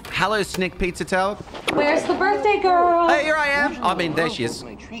 Hello, Snick Pizza Tower. Where's the birthday girl? Hey, here I am. I mean, there she is.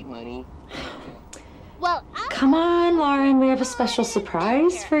 My treat money. Well, Come on, Lauren. We have a special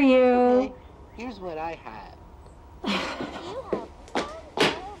surprise for you. Okay, here's what I have.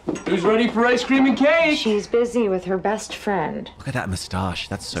 Who's ready for ice cream and cake? She's busy with her best friend. Look at that mustache.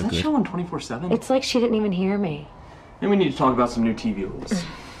 That's so Is that good. show on 24/7? It's like she didn't even hear me. Then we need to talk about some new TV rules.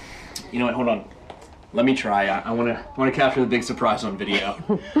 You know what? Hold on. Let me try. I wanna capture the big surprise on video.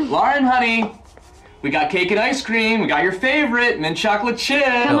 Lauren, honey, we got cake and ice cream. We got your favorite, mint chocolate chip.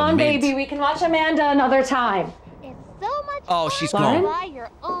 Come on, mint. baby. We can watch Amanda another time. it's so much Oh, fun she's to gone. buy your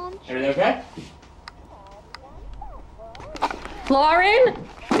own Everything okay? Lauren?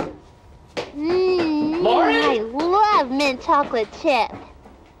 Lauren? I love mint chocolate chip.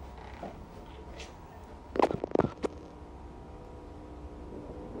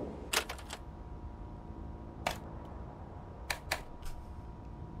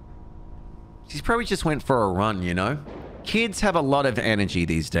 She's probably just went for a run, you know? Kids have a lot of energy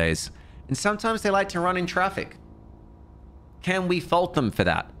these days, and sometimes they like to run in traffic. Can we fault them for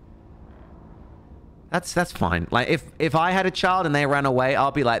that? That's fine. Like if I had a child and they ran away,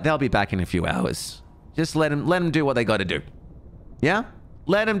 I'll be like, they'll be back in a few hours. Just let them do what they got to do. Yeah?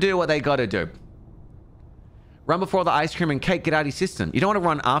 Let them do what they got to do. Run before the ice cream and cake get out of your system. You don't want to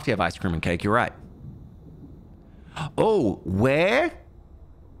run after you have ice cream and cake. You're right. Oh, where?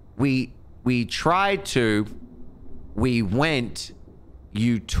 We tried to. We went.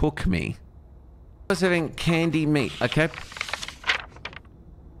 You took me. I was having candy meat. Okay.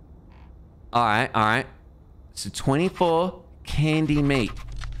 All right. So 24 candy meat.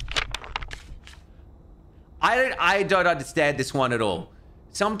 I don't understand this one at all.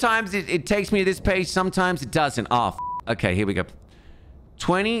 Sometimes it takes me to this page. Sometimes it doesn't. Oh, okay, here we go.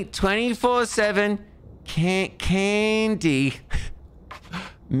 24/7 candy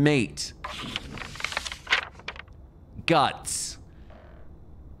meat. Guts.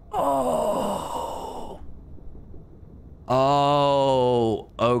 Oh,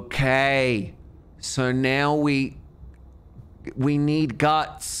 okay. So now we need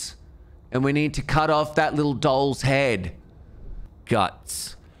guts. And we need to cut off that little doll's head.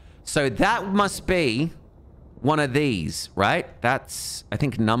 Guts. So that must be one of these, right? That's, I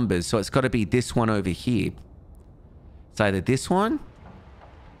think, numbers. So it's got to be this one over here. It's either this one.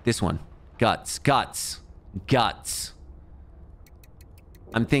 Guts, guts, guts.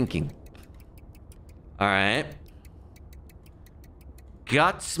 I'm thinking. All right.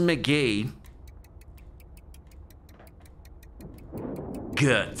 Guts McGee.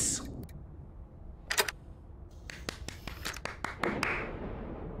 Guts.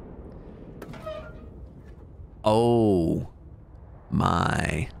 Oh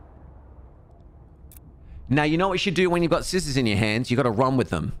my. Now, you know what you should do when you've got scissors in your hands? You got to run with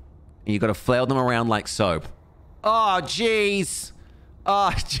them. And you got to flail them around like so. Oh, jeez.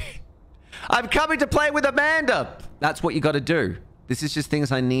 Oh, gee. I'm coming to play with Amanda. That's what you got to do. This is just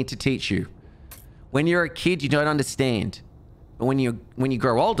things I need to teach you. When you're a kid, you don't understand. But when you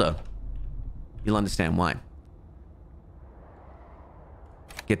grow older, you'll understand why.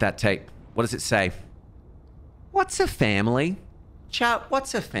 Get that tape. What does it say? What's a family? Chat,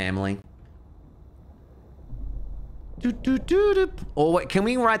 what's a family? Or wait, can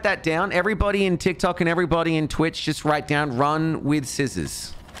we write that down? Everybody in TikTok and everybody in Twitch, just write down run with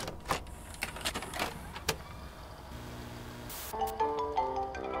scissors.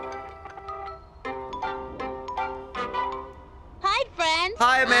 Hi, friends.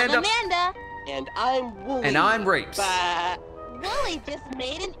 Hi, Amanda. I'm Amanda. And I'm Wooly. And I'm Reapz. Bah. Wooly just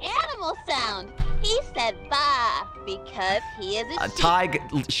made an animal sound. He said "bah" because he is a sheep. Tiger,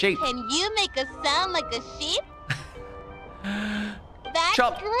 sheep. Can you make a sound like a sheep? That's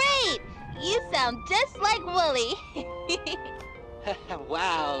Chop. great. You sound just like Wooly.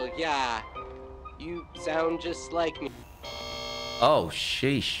 Wow, yeah. You sound just like me. Oh,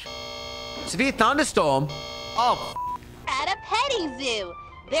 sheesh. Severe thunderstorm. Oh, At a petting zoo,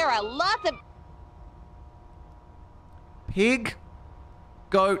 there are lots of pig,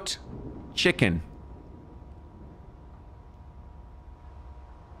 goat, chicken.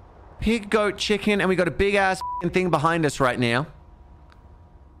 Pig, goat, chicken, and we got a big ass thing behind us right now.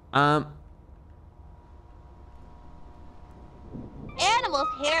 animals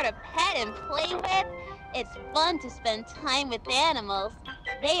here to pet and play with. It's fun to spend time with animals.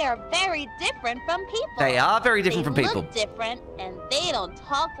 They are very different from people. They are very different from people. They look different, and they don't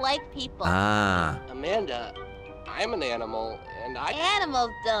talk like people. Ah. Amanda, I'm an animal, and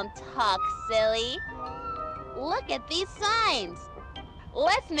Animals don't talk, silly. Look at these signs.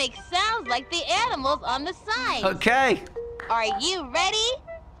 Let's make sounds like the animals on the signs. Okay. Are you ready?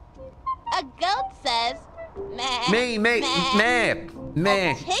 A goat says, meh. Me, meh. meh,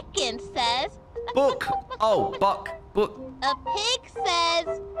 meh. A chicken says, Book. Oh, buck. Book. a pig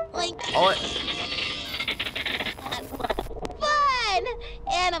says, like, Oh. fun!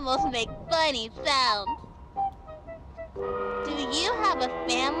 Animals make funny sounds. Do you have a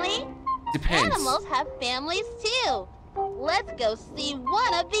family? Depends. Animals have families too. Let's go see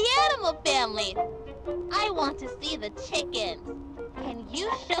one of the animal families. I want to see the chickens. Can you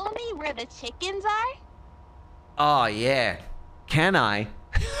show me where the chickens are? Oh, yeah. Can I?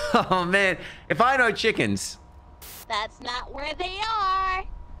 Oh, man. If I know chickens. That's not where they are.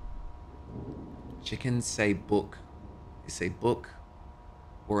 Chickens say book. They say book.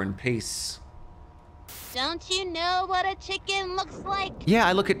 Or in peace. Don't you know what a chicken looks like? Yeah,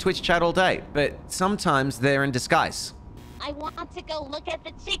 I look at Twitch chat all day, but sometimes they're in disguise. I want to go look at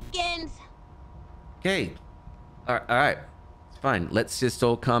the chickens. Okay. All right. It's fine. Let's just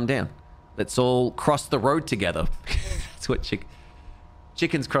all calm down. Let's all cross the road together. That's what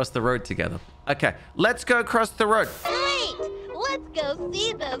chickens cross the road together. Okay, let's go cross the road. Great! Let's go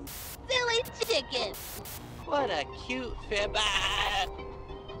see those silly chickens. what a cute fib.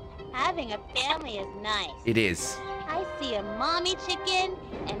 Having a family is nice. It is. I see a mommy chicken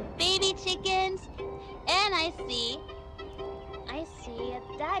and baby chickens, and I see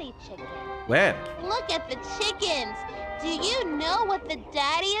a daddy chicken. Where? Look at the chickens. Do you know what the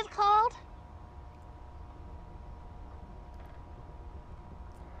daddy is called?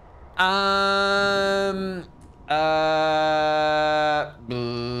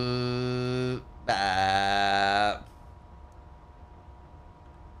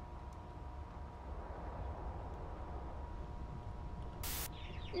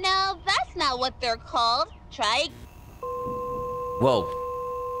 No, that's not what they're called. Try. Whoa.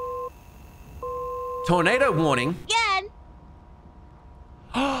 Tornado warning. Again.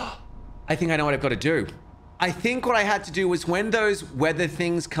 I think I know what I've got to do. I think what I had to do was when those weather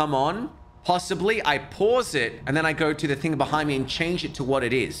things come on, possibly I pause it and then I go to the thing behind me and change it to what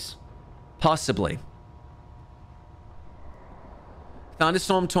it is. Possibly.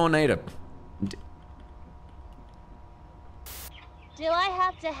 Thunderstorm tornado. Do I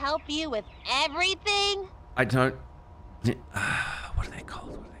have to help you with everything? I don't. What are they called?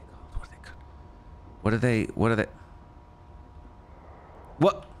 What are they called? What are they called? What are they? What are they?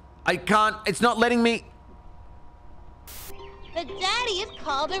 What? I can't. It's not letting me. The daddy is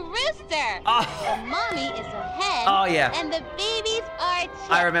called a rooster. Oh. The mommy is a hen. Oh, yeah. And the babies are chicks.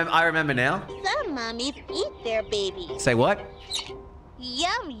 I remember now. Some mummies eat their babies. Say what?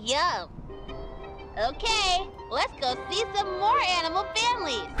 Yum, yum. Okay, let's go see some more animal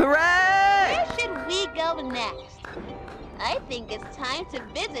families. Hooray! Where should we go next? I think it's time to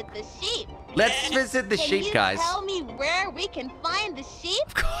visit the sheep. Let's visit the sheep, guys. Can you tell me where we can find the sheep?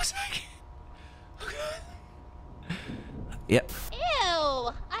 Of course I can. Yep. Ew,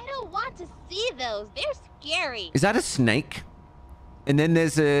 I don't want to see those. They're scary. Is that a snake? And then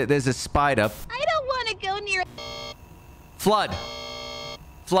there's a spider. I don't want to go near. Flood.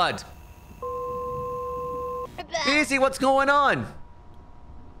 Flood. that. Easy, what's going on?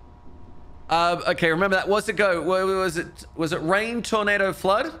 Okay, remember that. What's it go? Was it rain, tornado,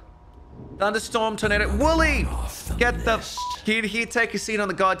 flood? Thunderstorm, tornado. Wooly! Get the... Here, take a seat on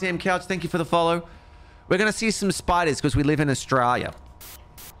the goddamn couch. Thank you for the follow. We're gonna see some spiders because we live in Australia.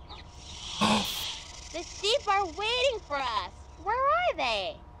 The sheep are waiting for us. Where are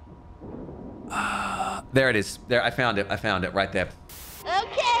they? There it is. There, I found it. I found it right there.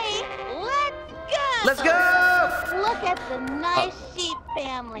 Okay, let's go. Let's go! Look at the nice sheep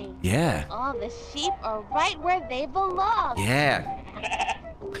family. Yeah. All the sheep are right where they belong. Yeah.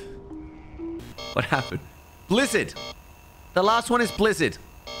 What happened? Blizzard. The last one is blizzard.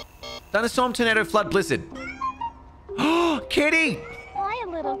 Thunderstorm, tornado, flood, blizzard. Oh, Kitty! Hi,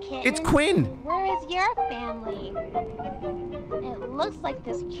 little kitten. It's Quinn. Where is your family? It looks like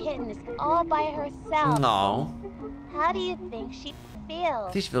this kitten is all by herself. No. How do you think she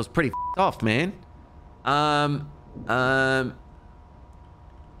feels? This feels pretty off, man.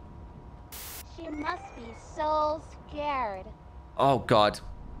 She must be so scared. Oh God.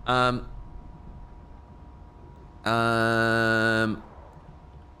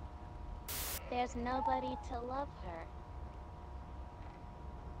 There's nobody to love her.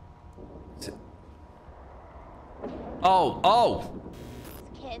 Oh.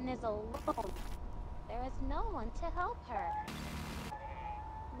 kitten is alone. There is no one to help her.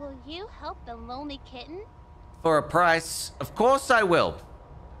 Will you help the lonely kitten? For a price. Of course I will.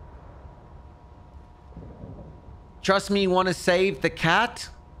 Trust me, you want to save the cat?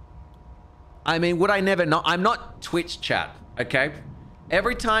 I mean, would I never know? I'm not Twitch chat, okay?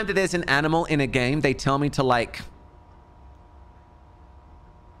 Every time that there's an animal in a game, they tell me to like...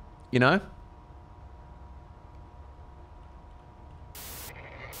 You know?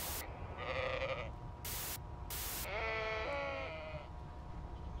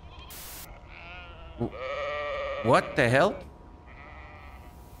 What the hell?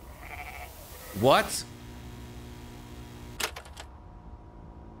 What?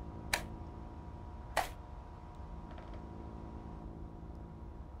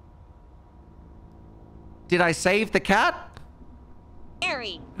 Did I save the cat?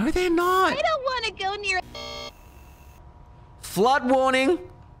 Harry. No, they're not. I don't want to go near... Flood warning.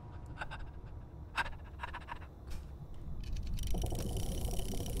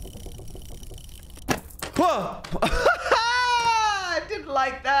 Whoa. I didn't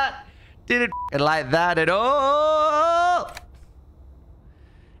like that. Didn't like that at all.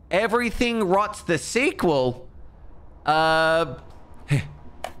 Everything Rots the sequel. Oh,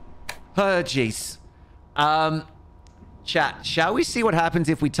 jeez. Chat, shall we see what happens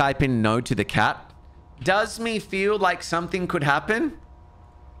if we type in no to the cat? Does me feel like something could happen?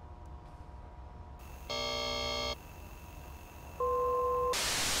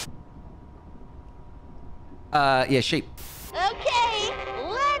 Yeah, sheep. Okay,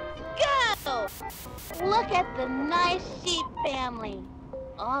 let's go! Look at the nice sheep family.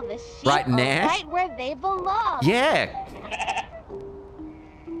 All the sheep Right are now? right where they belong. Yeah.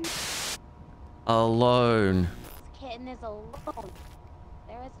 Alone. This kitten is alone.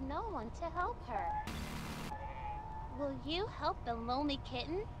 There is no one to help her. Will you help the lonely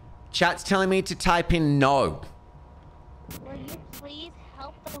kitten? Chat's telling me to type in no. Will you please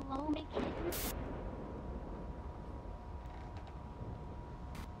help the lonely kitten?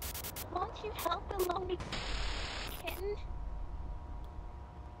 Won't you help the lonely kitten?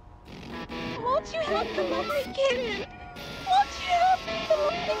 Won't you help the lonely kitten? Won't you help the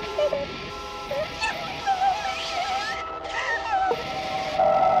lonely kitten? Won't you help the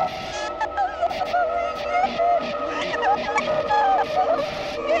lonely kitten?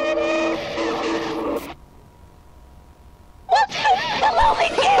 Won't you help the lonely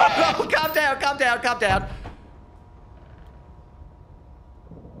kitten? Oh, calm down, calm down, calm down.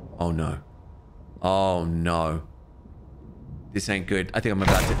 Oh no. Oh no. This ain't good. I think I'm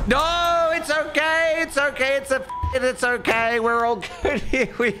about to... No, it's okay. It's okay. It's okay. We're all good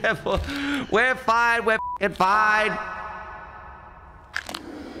here. We're fine. We're fine.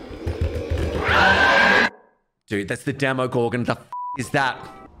 Dude, that's the demo Gorgon. The is that?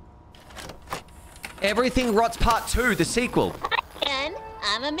 Everything Rots Part 2, the sequel. And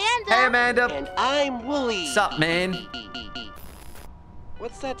I'm Amanda. Hey, Amanda. And I'm Wooly. Sup, man?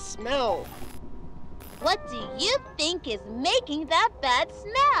 What's that smell? What do you think is making that bad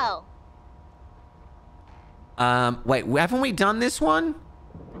smell? Wait, haven't we done this one?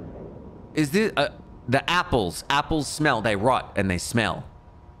 Is this, the apples? Apples smell, they rot and they smell.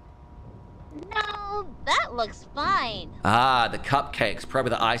 No, that looks fine. Ah, the cupcakes,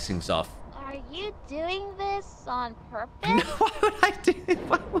 probably the icing's off. Are you doing this on purpose? No, why would I do it?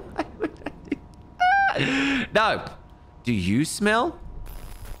 Why would I do it? No. Do you smell?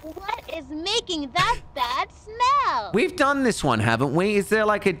 What is making that bad smell? We've done this one, haven't we? Is there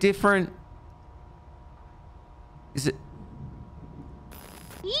like a different... Is it...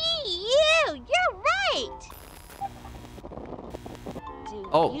 You're right. Do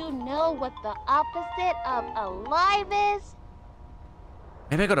you know what the opposite of alive is?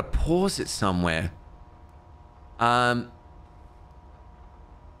 Maybe I gotta pause it somewhere.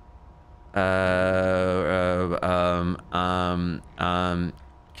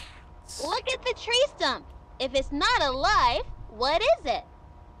 Look at the tree stump. If it's not alive, what is it?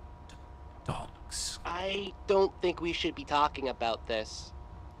 Dogs. I don't think we should be talking about this.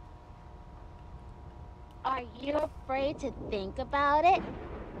 Are you afraid to think about it?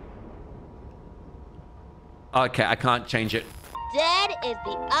 Okay, I can't change it. Dead is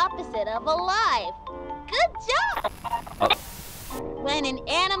the opposite of alive. Good job! Oh. When an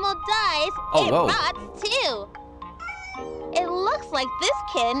animal dies, Oh, it whoa. rots too. It looks like this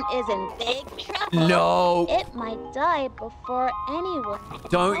kitten is in big trouble. No. It might die before anyone.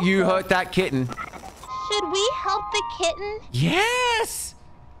 Don't you hurt that kitten. Should we help the kitten? Yes!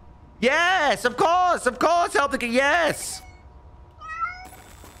 Yes, of course, help the kitten, yes!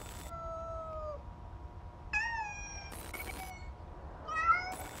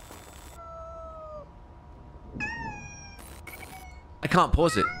 I can't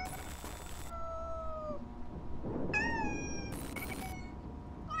pause it.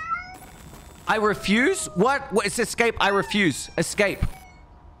 I refuse? What? It's escape. I refuse. Escape.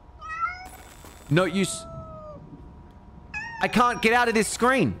 No use. I can't get out of this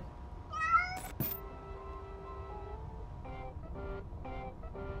screen.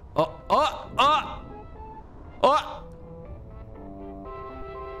 Oh, oh, oh, oh.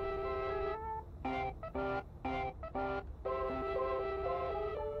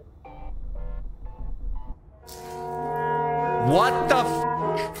 What the f—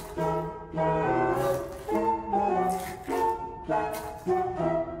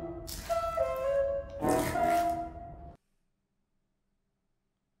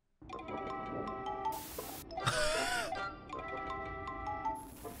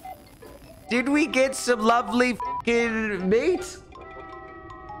 Did we get some lovely f***ing meat?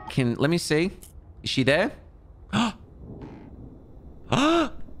 Let me see. Is she there?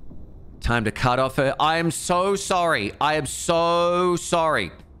 Time to cut off her. I am so sorry. I am so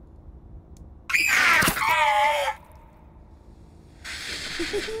sorry.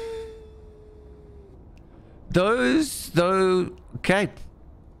 Okay.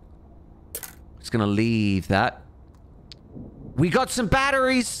 Just gonna leave that. We got some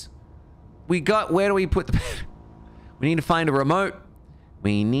batteries. Where do we put the— We need to find a remote.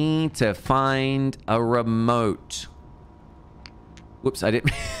 We need to find a remote. Whoops, I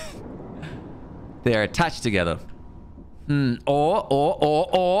didn't. They're attached together.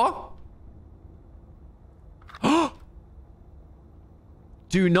 Or.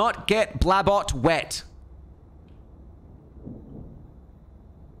 Do not get Blabot wet.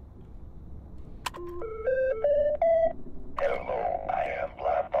 Hello, I am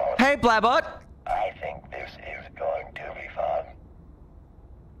Blabot. Hey, Blabot. I think this is going to be fun.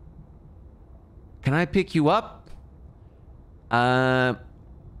 Can I pick you up? 5,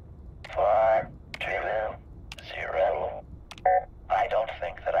 2, 0. I don't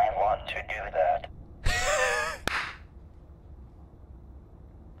think that I want to do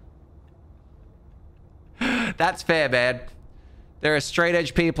that. That's fair, man. There are straight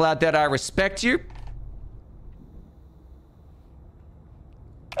edge people out there that I respect you.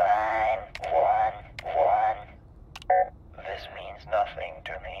 9, 1, 1. This means nothing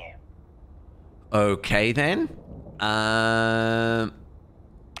to me. Okay, then. 6, 9,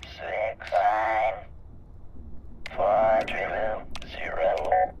 4, 2, 0.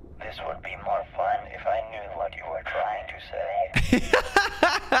 This would be more fun if I knew what you were trying to say.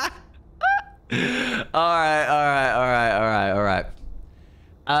 All right.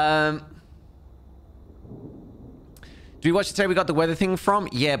 Do we watch the tape we got the weather thing from?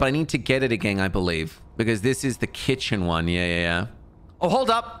 Yeah, but I need to get it again, I believe. Because this is the kitchen one. Yeah. Oh, hold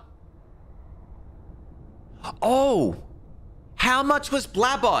up. Oh! How much was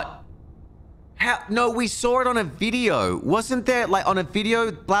Blabot? No, we saw it on a video. Wasn't there, like, on a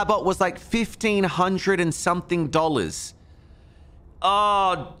video, Blabot was like $1,500 and something dollars.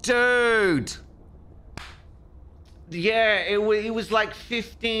 Oh, dude. Yeah, it was like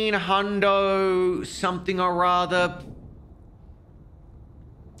 1,500 something or rather.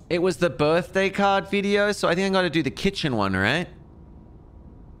 It was the birthday card video, so I think I got to do the kitchen one, right?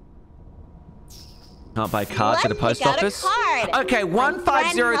 Not buy card to the post office. Okay,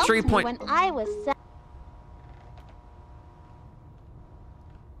 1503 point. When I was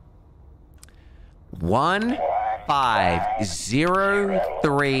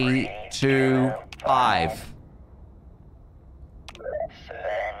 150325.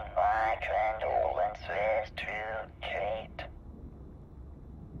 Send my condolences to Kate.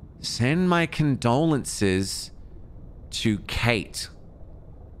 Send my condolences to Kate.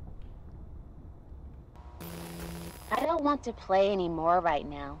 I don't want to play anymore right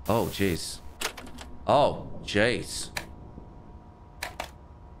now. Oh, jeez. Oh, jeez.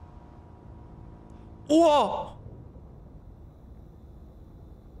 Whoa!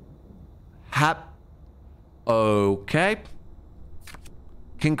 Okay.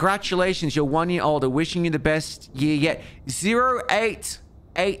 Congratulations, you're 1 year older. Wishing you the best year yet.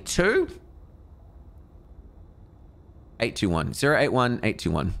 0882? 821.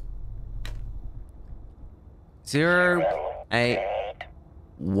 081821.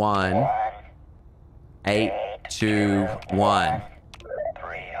 081821.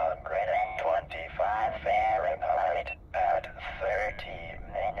 325 Fahrenheit at 30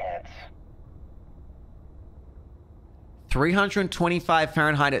 minutes. 325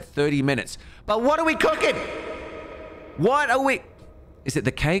 Fahrenheit at 30 minutes. But what are we cooking? What are we... Is it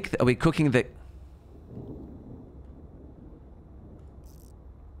the cake? Are we cooking the...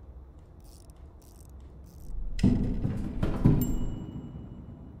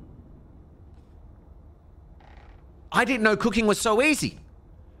 I didn't know cooking was so easy.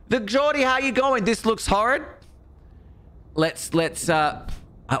 The Geordie, how you going? This looks horrid. Let's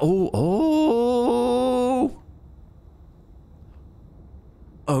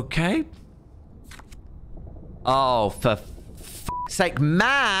okay. Oh, for f***'s sake,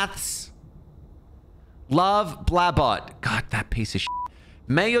 maths. Love, Blabot. God, that piece of shit.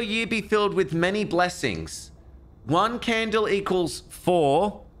 May your year be filled with many blessings. 1 candle equals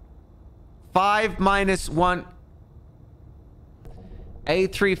 4. 5 minus 1.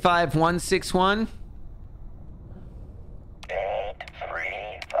 835161.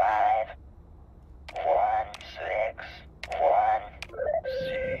 835161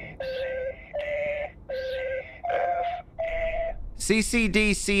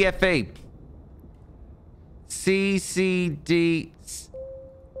 CCD CFE. CCD.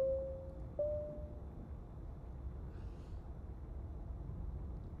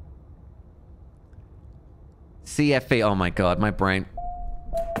 CFE. Oh my god, my brain.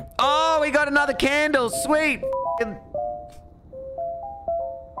 Oh, we got another candle. Sweet.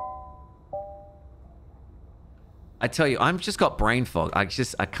 I tell you, I'm just got brain fog. I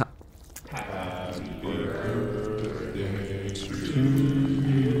can't.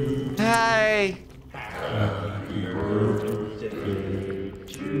 Hey.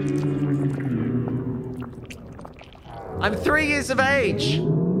 I'm 3 years of age.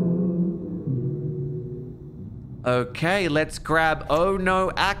 Okay, let's grab Oh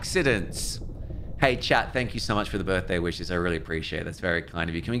No Accidents. Hey, chat, thank you so much for the birthday wishes. I really appreciate it. That's very kind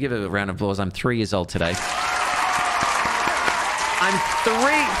of you. Can we give a round of applause? I'm 3 years old today. I'm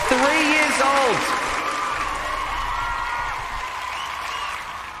three years old.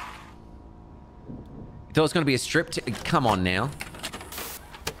 You thought it was going to be a strip? Come on now.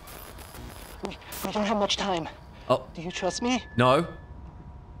 We don't have much time. Oh. Do you trust me? No.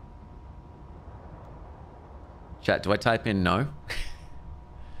 Chat, do I type in no?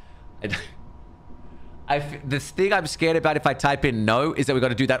 The thing I'm scared about if I type in no is that we've got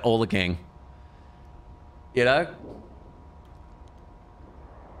to do that all again. You know?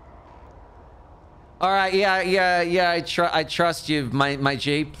 All right, yeah. I trust you, my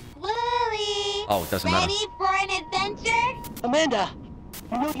Jeep. Willie! Oh, it doesn't matter. Ready for an adventure? Amanda,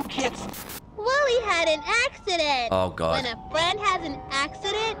 you know you can't. Willie had an accident. Oh, God. When a friend has an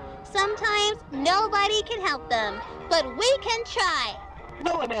accident, sometimes nobody can help them, but we can try.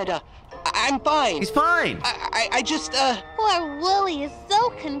 No, Amanda, I'm fine. He's fine. I just, Poor Willie is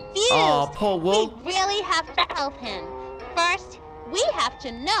so confused. Oh, poor Will. We really have to help him. First, we have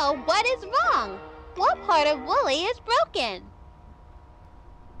to know what is wrong. What part of Willie is broken?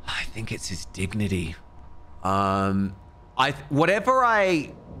 I think it's his dignity. Whatever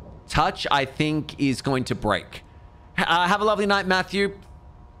I touch, I think is going to break. Have a lovely night, Matthew.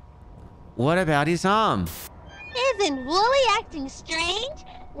 What about his arm? Isn't Willie acting strange?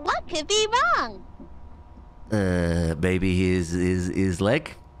 What could be wrong? Maybe his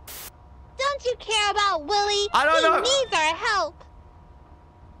leg? Don't you care about Willie? I don't know. He needs our help.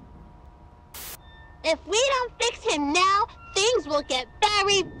 If we don't fix him now, things will get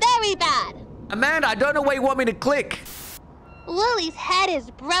very, very bad. Amanda, I don't know where you want me to click. Willie's head is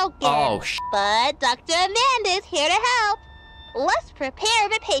broken. Oh, but Dr. Amanda's here to help. Let's prepare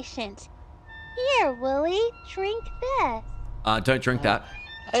the patient. Here, Willie, drink this. Don't drink that.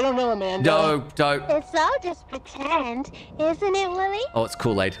 I don't know, Amanda. No, don't. It's all just pretend, isn't it, Willie? Oh, it's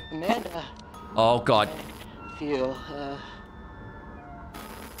Kool-Aid. Amanda. Oh, God. Feel,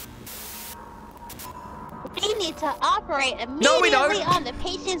 We need to operate immediately No, we don't. on the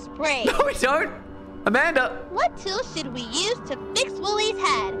patient's brain. No, we don't. Amanda. What tool should we use to fix Willie's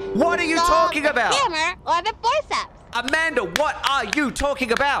head? What are you Saw, talking the about? hammer or the forceps? Amanda, what are you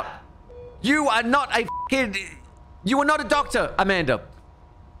talking about? You are not a kid. You are not a doctor, Amanda.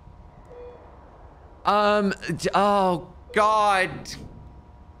 Oh, God.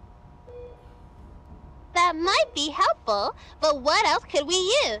 That might be helpful, but what else could we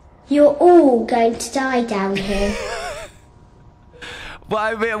use? You're all going to die down here. Well,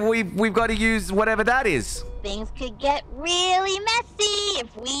 I mean, we've got to use whatever that is. Things could get really messy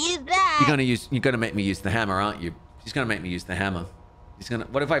if we use that. You're gonna make me use the hammer, aren't you? She's gonna make me use the hammer.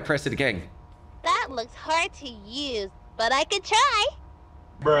 What if I press it again? That looks hard to use, but I could try.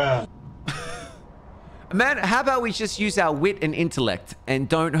 Bruh. Man, how about we just use our wit and intellect and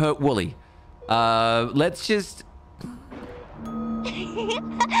don't hurt Wooly? Let's just...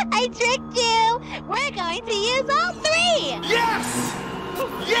 I tricked you! We're going to use all three! Yes!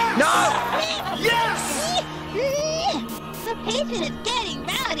 Yes! No! Yes! The patient is getting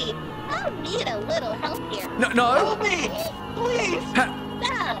rowdy. I'll need a little help here. No! help me! Please! So,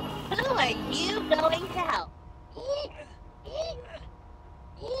 who are you going to help?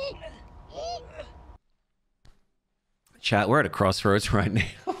 Chat, we're at a crossroads right now.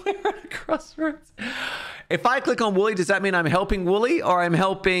 We're at a crossroads. If I click on Wooly, does that mean I'm helping Wooly or I'm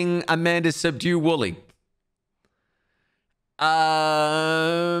helping Amanda subdue Wooly?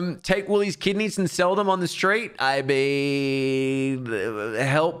 Take Wooly's kidneys and sell them on the street? I mean,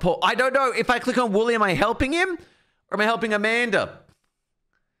 help. I don't know. If I click on Wooly, am I helping him or am I helping Amanda?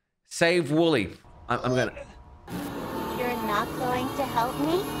 Save Wooly. I'm gonna... You're not going to help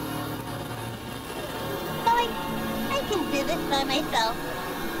me? I can do this by myself.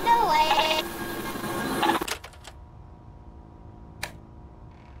 No way!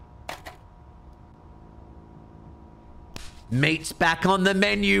 Meat's back on the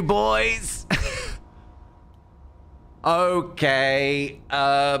menu, boys. Okay.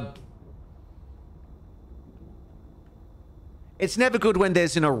 It's never good when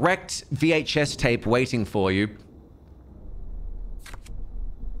there's an erect VHS tape waiting for you.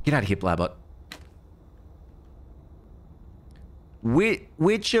 Get out of here, Blabbot.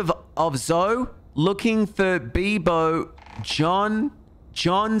 Which of Zoe? Looking for Bebo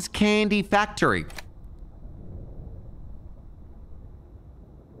John's Candy Factory.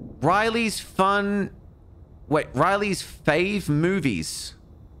 Riley's fave movies.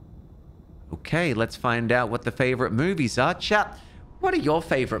 Okay, let's find out what the favorite movies are. Chat, what are your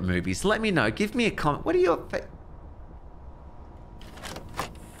favorite movies? Let me know. Give me a comment. What are your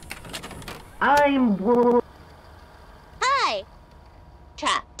Hi!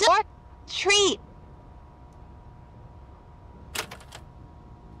 Chat. Or treat.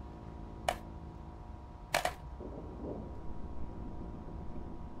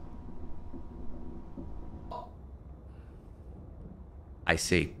 I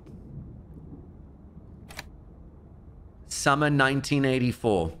see. Summer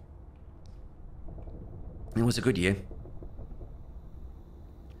 1984. It was a good year.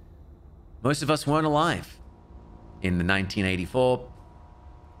 Most of us weren't alive in the 1984.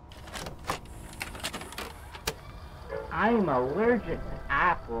 I'm allergic to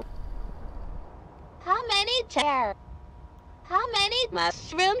apples. How many chairs? How many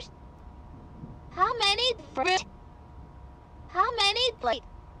mushrooms? How many fruit? How many plates?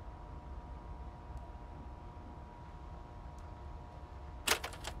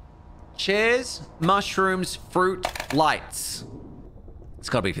 Chairs, mushrooms, fruit, lights. It's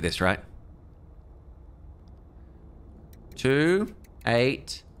gotta be for this, right? 2,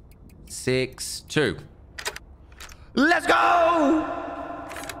 8, 6, 2. Let's go!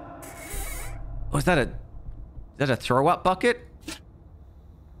 Oh, is that a throw up bucket?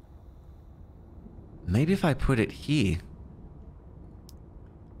 Maybe if I put it here.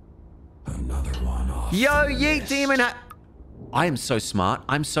 Another one off. Yo, yeet demon hat. I am so smart.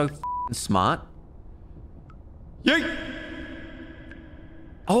 I'm so smart. Yeet.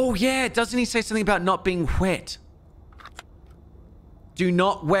 Oh yeah, doesn't he say something about not being wet? Do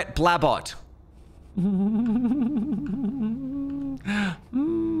not wet Blabbot.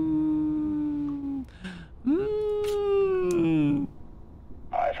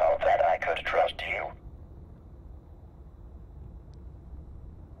 I thought that I could trust you.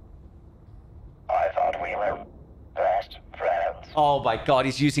 I thought we were best friends. Oh my god,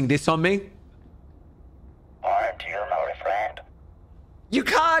 he's using this on me? Aren't you my friend? You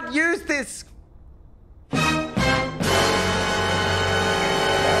can't use this!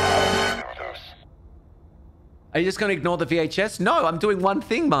 Are you just going to ignore the VHS? No, I'm doing one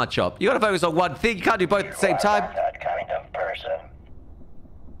thing, Marchop. You got to focus on one thing. You can't do both at the same time. I'm that kind of person.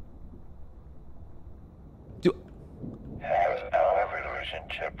 Has our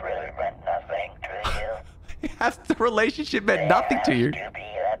relationship really meant nothing to you? Has the relationship meant nothing to you? There has to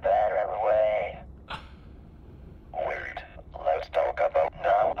be a better way. Wait, let's talk about...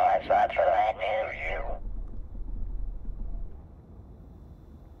 No, I thought that I knew you.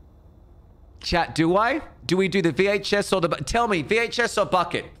 Chat, do I? Do we do the VHS or the... Tell me, VHS or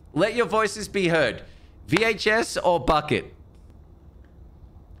bucket? Let your voices be heard. VHS or bucket?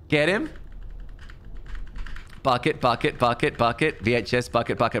 Get him? Bucket, bucket, bucket, bucket. VHS,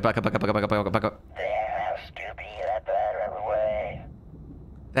 bucket, bucket, bucket, bucket, bucket, bucket, bucket, bucket. There has to be a better way.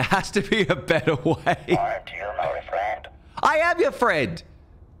 There has to be a better way. Aren't you my friend? I am your friend.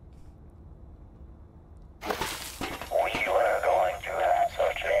 We were going to have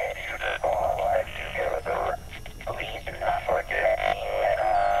such a beautiful life together. Please do not forget me.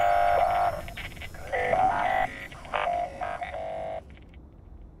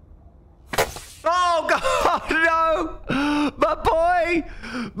 Oh God, no! My boy!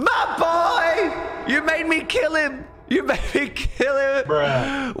 My boy! You made me kill him! You made me kill him!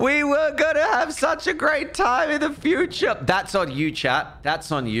 Bruh. We were gonna have such a great time in the future! That's on you, chat.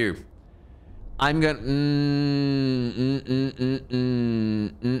 That's on you. I'm going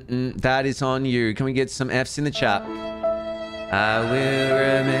that is on you. Can we get some F's in the chat? I will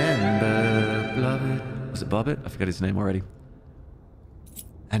remember Bobbit. Was it Bobbit? I forgot his name already.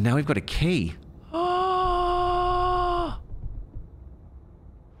 And now we've got a key. Oh!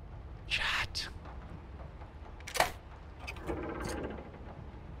 Chat.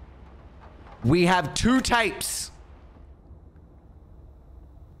 We have 2 tapes.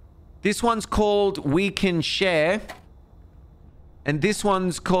 This one's called We Can Share. And this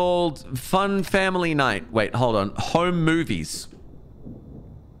one's called Fun Family Night. Wait, hold on. Home Movies.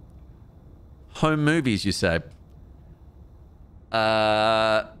 Home Movies, you say?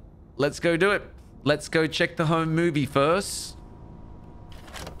 Let's go do it. Let's go check the home movie first.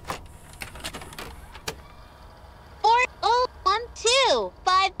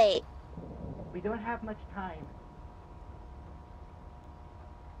 401258. We don't have much time.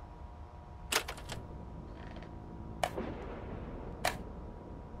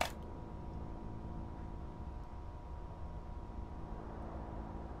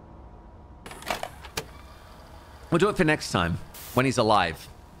 We'll do it for next time, when he's alive.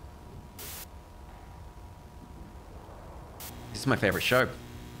 This is my favorite show.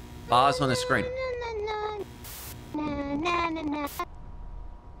 Bars on the screen.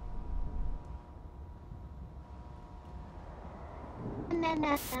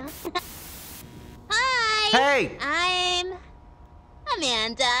 Hi! Hey! I'm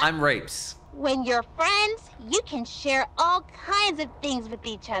Amanda. I'm Reapz. When you're friends, you can share all kinds of things with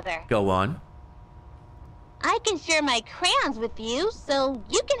each other. Go on. I can share my crayons with you, so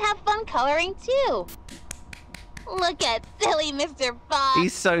you can have fun coloring too. Look at silly Mr. Fox.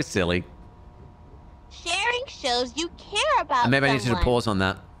 He's so silly. Sharing shows you care about Maybe I someone. need you to pause on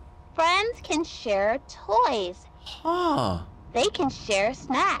that. Friends can share toys. Oh. They can share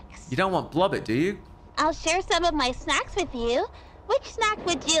snacks. You don't want Blobbit, do you? I'll share some of my snacks with you. Which snack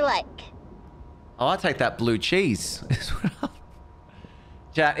would you like? Oh, I'll take that blue cheese.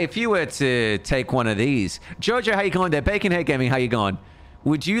 Chat, if you were to take one of these... Georgia, how you going there? Baconhead Gaming, how you going?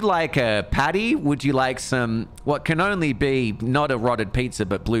 Would you like a patty? Would you like some... what can only be not a rotted pizza,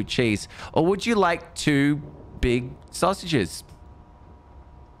 but blue cheese? Or would you like 2 big sausages?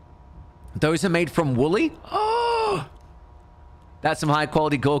 Those are made from Woolly? Oh! That's some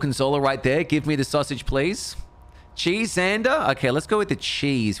high-quality gorgonzola right there. Give me the sausage, please. Cheese, Xander? Okay, let's go with the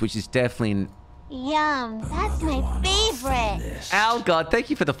cheese, which is definitely... Yum, that's my favorite. Al, God, thank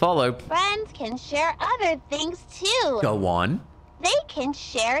you for the follow. Friends can share other things too. Go on. They can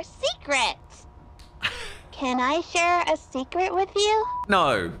share secrets. Can I share a secret with you?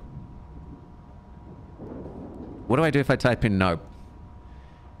 No. What do I do if I type in no?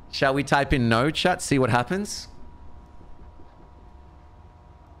 Shall we type in no, chat? See what happens?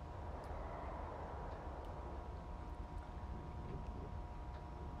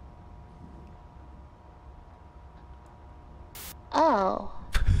 Oh.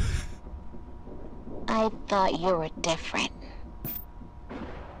 I thought you were different.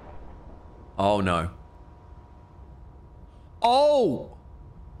 Oh, no. Oh!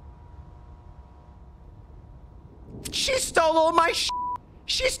 She stole all my sh**.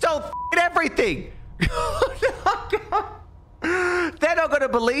 She stole everything. They're not going to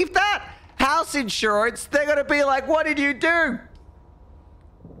believe that. House insurance, they're going to be like, what did you do?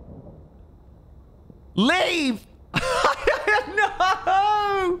 Leave! No!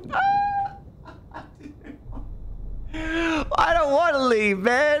 I don't want to leave,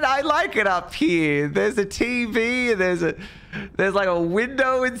 man. I like it up here. There's a TV and there's like a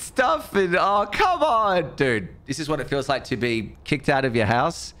window and stuff. And oh, come on, dude. This is what it feels like to be kicked out of your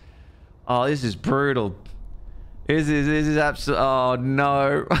house. Oh, this is brutal. This is absolute. Oh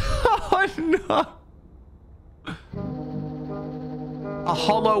no. Oh no. A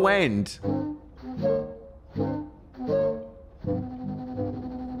hollow end.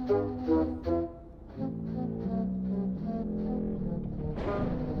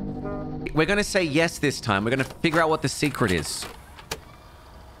 We're going to say yes this time. We're going to figure out what the secret is.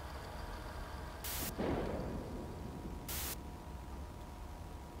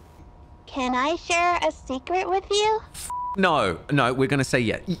 Can I share a secret with you? No, we're going to say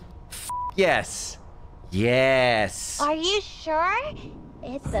yes. Yes. Yes. Are you sure?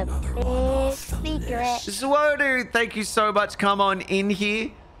 It's a big secret. Swodu, thank you so much. Come on in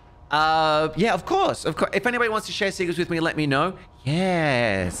here. Yeah, of course. If anybody wants to share secrets with me, let me know.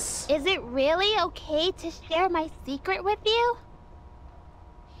 Yes. Is it really okay to share my secret with you?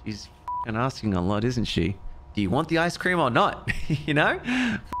 She's f***ing asking a lot, isn't she? Do you want the ice cream or not? You know?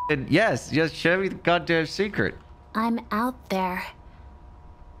 And yes, just share me the goddamn secret. I'm out there.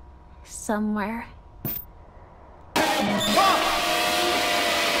 somewhere.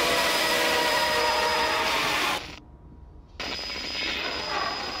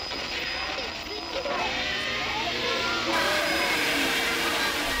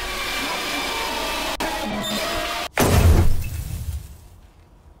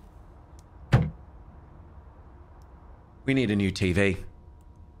 We need a new TV.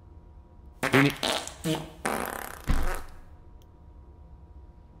 We need...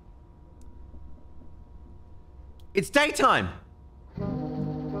 It's daytime!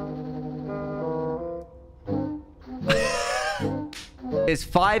 There's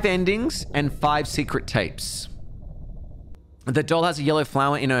 5 endings and 5 secret tapes. The doll has a yellow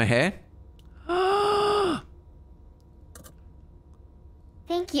flower in her hair.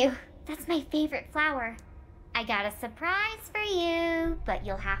 Thank you. That's my favorite flower. I got a surprise for you, but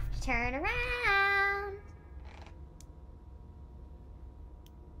you'll have to turn around.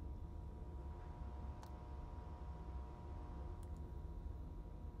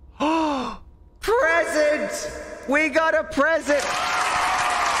 Present! We got a present!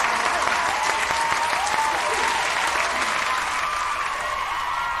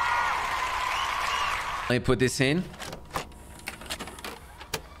 Let me put this in.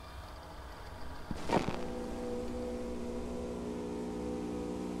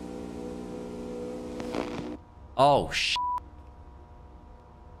 Oh, sh**.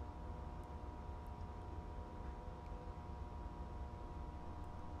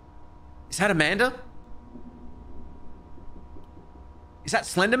 Is that Amanda? Is that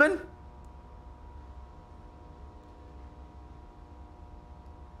Slenderman?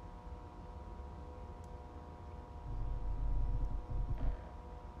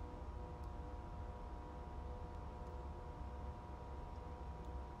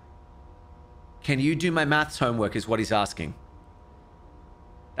 Can you do my maths homework is what he's asking.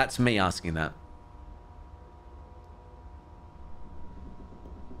 That's me asking that.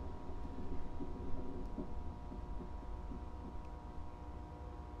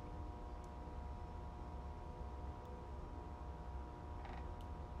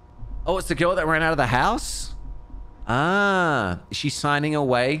 Oh, it's the girl that ran out of the house? Ah, is she signing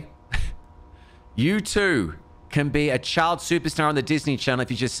away? You too can be a child superstar on the Disney Channel if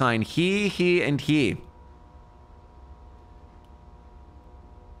you just sign here, here, and here.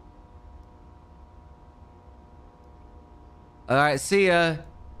 All right, see ya.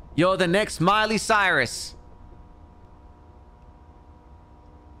 You're the next Miley Cyrus.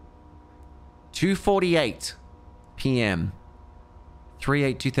 2:48 p.m.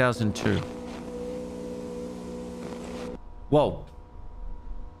 3/8/2002. Whoa.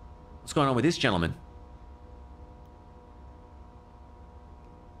 What's going on with this gentleman?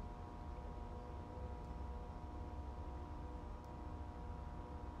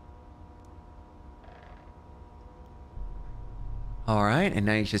 All right, and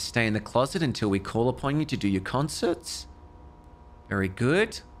now you just stay in the closet until we call upon you to do your concerts. Very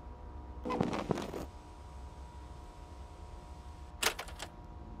good.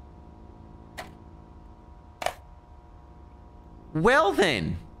 Well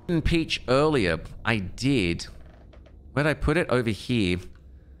then, in Peach earlier, I did. Where'd I put it? Over here.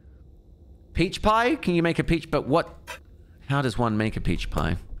 Peach pie? Can you make a peach? But what? How does one make a peach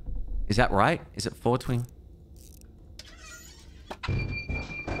pie? Is that right? Is it 420?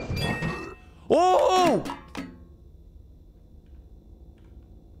 Oh!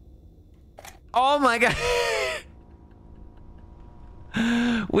 Oh my god.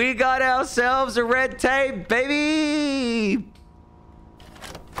 We got ourselves a red tape, baby!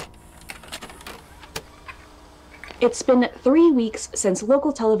 It's been 3 weeks since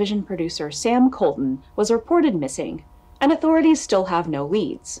local television producer Sam Colton was reported missing, and authorities still have no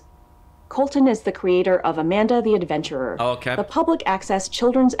leads. Colton is the creator of Amanda the Adventurer, the public access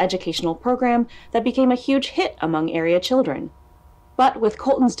children's educational program that became a huge hit among area children. But with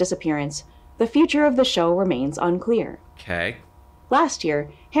Colton's disappearance, the future of the show remains unclear. Okay. Last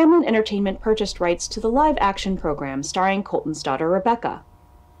year, Hamlin Entertainment purchased rights to the live-action program starring Colton's daughter Rebecca.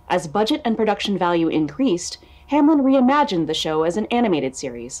 As budget and production value increased, Hamlin reimagined the show as an animated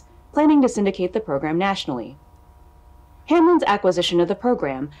series, planning to syndicate the program nationally. Hamlin's acquisition of the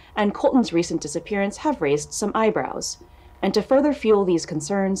program and Colton's recent disappearance have raised some eyebrows, and to further fuel these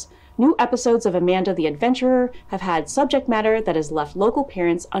concerns, new episodes of Amanda the Adventurer have had subject matter that has left local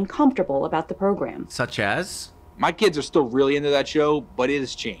parents uncomfortable about the program. Such as? My kids are still really into that show, but it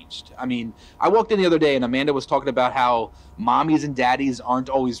has changed. I mean, I walked in the other day and Amanda was talking about how mommies and daddies aren't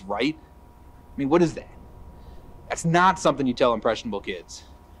always right. I mean, what is that? That's not something you tell impressionable kids.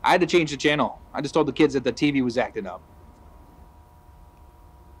 I had to change the channel. I just told the kids that the TV was acting up.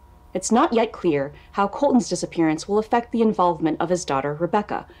 It's not yet clear how Colton's disappearance will affect the involvement of his daughter,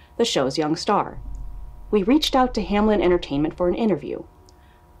 Rebecca, the show's young star. We reached out to Hamlin Entertainment for an interview.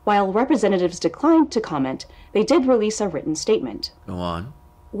 While representatives declined to comment, they did release a written statement. Go on.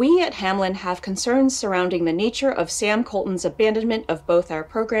 We at Hamlin have concerns surrounding the nature of Sam Colton's abandonment of both our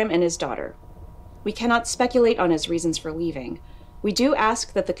program and his daughter. We cannot speculate on his reasons for leaving. We do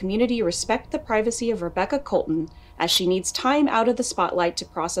ask that the community respect the privacy of Rebecca Colton, as she needs time out of the spotlight to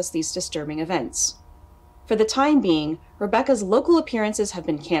process these disturbing events. For the time being, Rebecca's local appearances have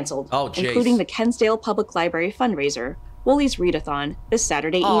been canceled, including the Kensdale Public Library fundraiser, Woolies Readathon, this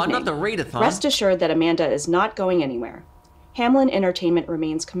Saturday evening. Oh, not the readathon. Rest assured that Amanda is not going anywhere. Hamlin Entertainment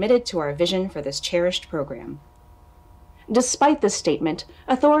remains committed to our vision for this cherished program. Despite this statement,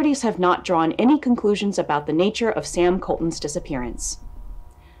 authorities have not drawn any conclusions about the nature of Sam Colton's disappearance.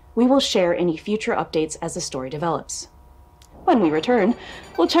 We will share any future updates as the story develops. When we return,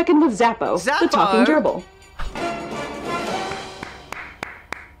 we'll check in with Zappo, the talking gerbil.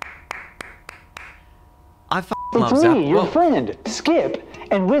 It's me, your friend, Skip,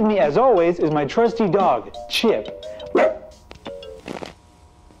 and with me, as always, is my trusty dog, Chip.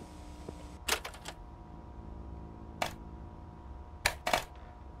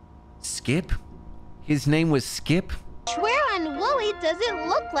 Skip? His name was Skip? Swear on Wooly does it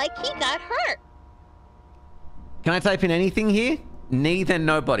look like he got hurt? Can I type in anything here? Neither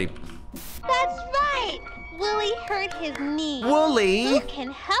nobody. That's right! Wooly hurt his knee. Wooly? Who can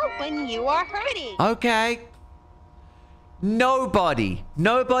help when you are hurting? Okay. Nobody.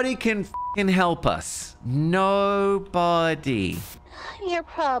 Nobody can f***ing help us. Nobody. You're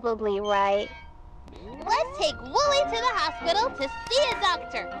probably right. Let's take Wooly to the hospital to see a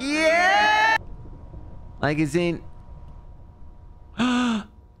doctor. Yeah! Like, as in...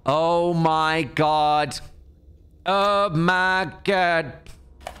 Oh my god. Oh my god.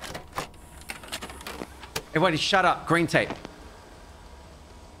 Everybody shut up. Green tape.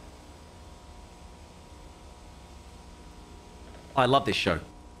 I love this show.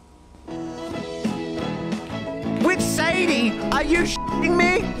 With Sadie! Are you shitting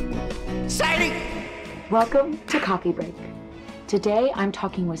me? Sadie! Welcome to Coffee Break. Today I'm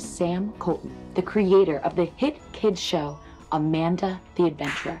talking with Sam Colton, the creator of the hit kids show Amanda the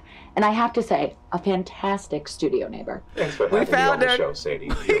Adventurer. And I have to say, a fantastic studio neighbor. Thanks for having me on the show,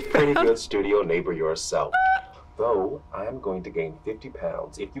 Sadie. You're a pretty good studio neighbor yourself. Though, I am going to gain 50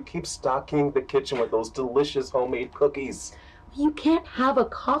 pounds if you keep stocking the kitchen with those delicious homemade cookies. You can't have a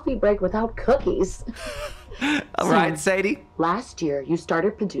coffee break without cookies. All right, Sadie. Last year, you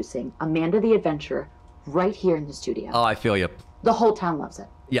started producing Amanda the Adventurer right here in the studio. Oh, I feel you. The whole town loves it.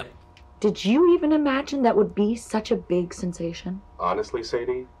 Yep. Did you even imagine that would be such a big sensation? Honestly,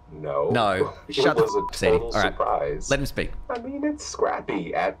 Sadie, no. No. Shut the f*** Sadie. All right. Surprise. Let him speak. I mean, it's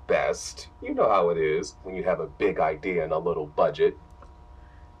scrappy at best. You know how it is when you have a big idea and a little budget.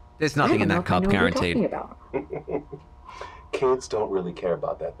 There's nothing in that cup, guaranteed. Kids don't really care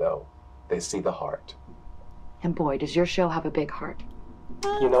about that, though. They see the heart. And boy, does your show have a big heart.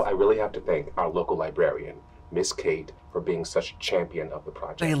 You know, I really have to thank our local librarian, Miss Kate, for being such a champion of the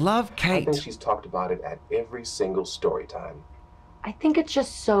project. They love Kate. I think she's talked about it at every single story time. I think it's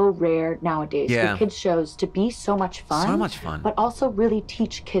just so rare nowadays for kids shows to be so much fun. So much fun. But also really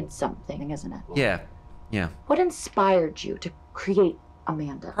teach kids something, isn't it? Yeah. Yeah. What inspired you to create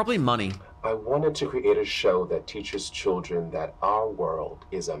Amanda? Probably money. I wanted to create a show that teaches children that our world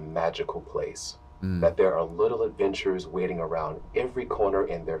is a magical place. That there are little adventures waiting around every corner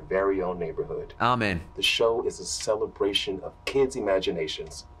in their very own neighborhood. Amen. The show is a celebration of kids'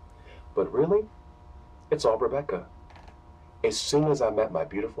 imaginations. But really, it's all Rebecca. As soon as I met my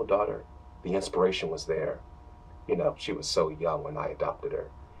beautiful daughter, the inspiration was there. You know, she was so young when I adopted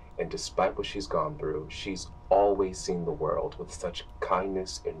her. And despite what she's gone through, she's always seen the world with such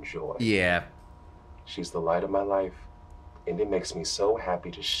kindness and joy. Yeah. She's the light of my life. And it makes me so happy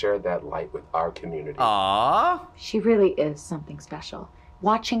to share that light with our community. Aww. She really is something special.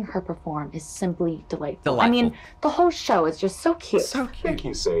 Watching her perform is simply delightful. Delightful. I mean, the whole show is just so cute. So cute. Thank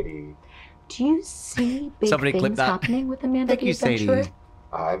you, Sadie. Do you see big Somebody clip things that. happening with Amanda Thank the you, Adventurer? Sadie.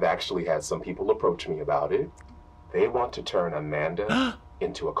 I've actually had some people approach me about it. They want to turn Amanda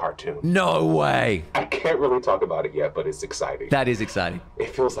into a cartoon. No way. I can't really talk about it yet, but it's exciting. That is exciting. It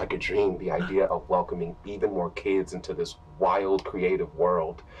feels like a dream, the idea of welcoming even more kids into this wild, creative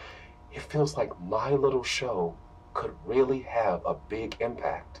world. It feels like my little show could really have a big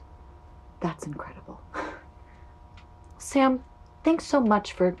impact. That's incredible. Sam, thanks so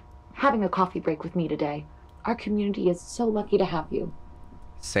much for having a coffee break with me today. Our community is so lucky to have you.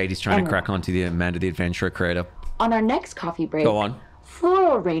 Sadie's trying to crack onto the Amanda the Adventurer creator. On our next coffee break, Go on.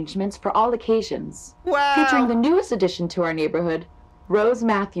 floral arrangements for all occasions. Wow. Featuring the newest addition to our neighborhood, Rose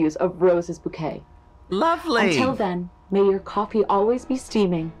Matthews of Rose's Bouquet. Lovely. Until then, may your coffee always be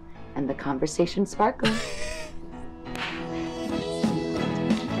steaming and the conversation sparkling.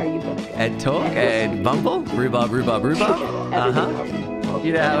 Are you both? And talk and bumble. Rhubarb.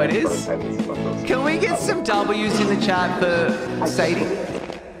 You know how it is. Can we get some W's in the chat for Sadie?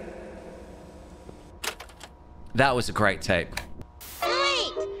 That was a great tape.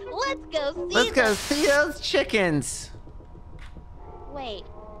 Great! Let's go see those chickens. Wait,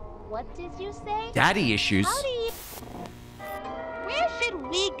 what did you say? Daddy issues. Where should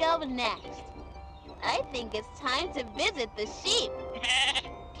we go next? I think it's time to visit the sheep.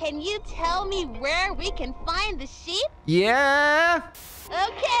 Can you tell me where we can find the sheep? Yeah.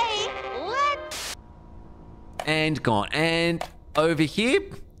 Okay, let's... And gone. And over here,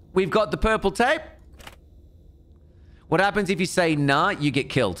 we've got the purple tape. What happens if you say nah, you get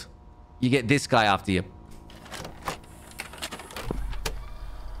killed. You get this guy after you.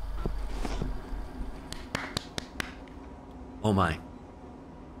 Oh my.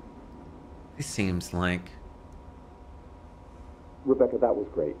 This seems like... Rebecca, that was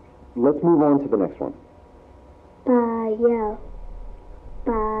great. Let's move on to the next one. Bayel.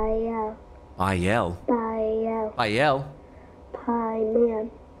 Bayel. Bayel. Bayel. Pie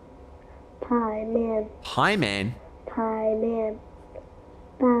man. Pie man. Pie man.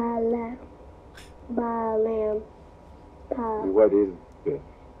 Balam. Balam. Pie. What is this?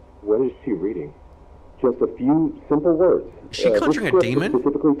 What is she reading? Just a few simple words. Is she conjuring a demon?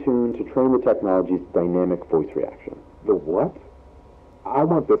 Specifically tuned to train the technology's dynamic voice reaction. The what? I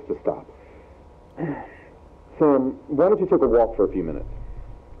want this to stop. Sam, why don't you take a walk for a few minutes?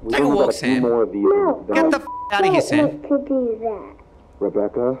 Take a walk, Sam. More of these Get the f out of here, Sam. To do that.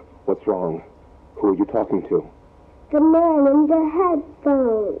 Rebecca, what's wrong? Who are you talking to? The man in the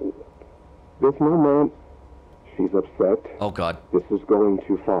headphones. This moment, she's upset. Oh, God. This is going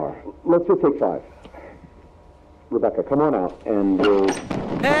too far. Let's just take 5. Rebecca, come on out, and we'll...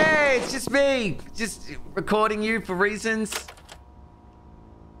 Hey, it's just me. Just recording you for reasons.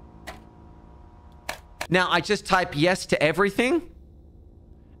 Now, I just type yes to everything.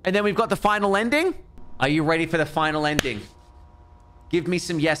 And then we've got the final ending. Are you ready for the final ending? Give me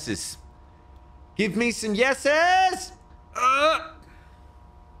some yeses. Give me some yeses!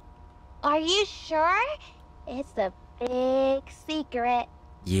 Are you sure? It's a big secret.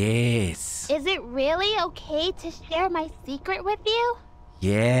 Yes. Is it really okay to share my secret with you?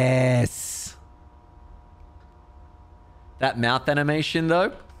 Yes. That mouth animation,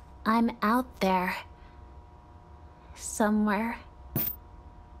 though? I'm out there. Somewhere.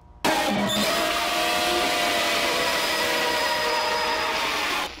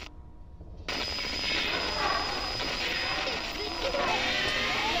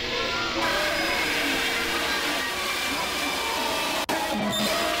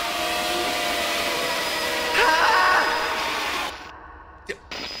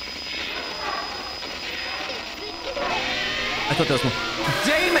 I thought that was more.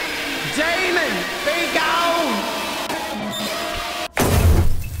 Damon! Damon! Be gone!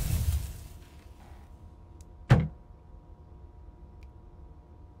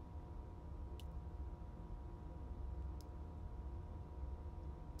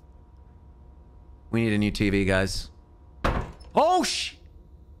 We need a new TV, guys. Oh, sh!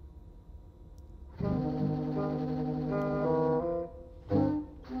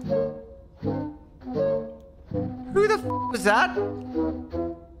 Who the f was that?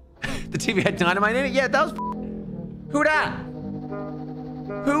 The TV had dynamite in it? Yeah, that was... Who that?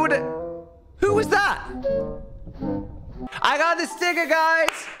 Who would it... Who was that? I got the sticker,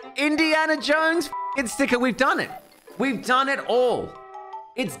 guys! Indiana Jones f***ing sticker. We've done it. We've done it all.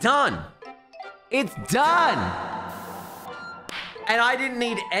 It's done. It's done! And I didn't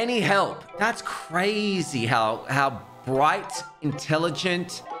need any help. That's crazy how bright,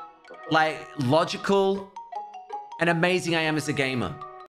 intelligent, like, logical, and amazing I am as a gamer.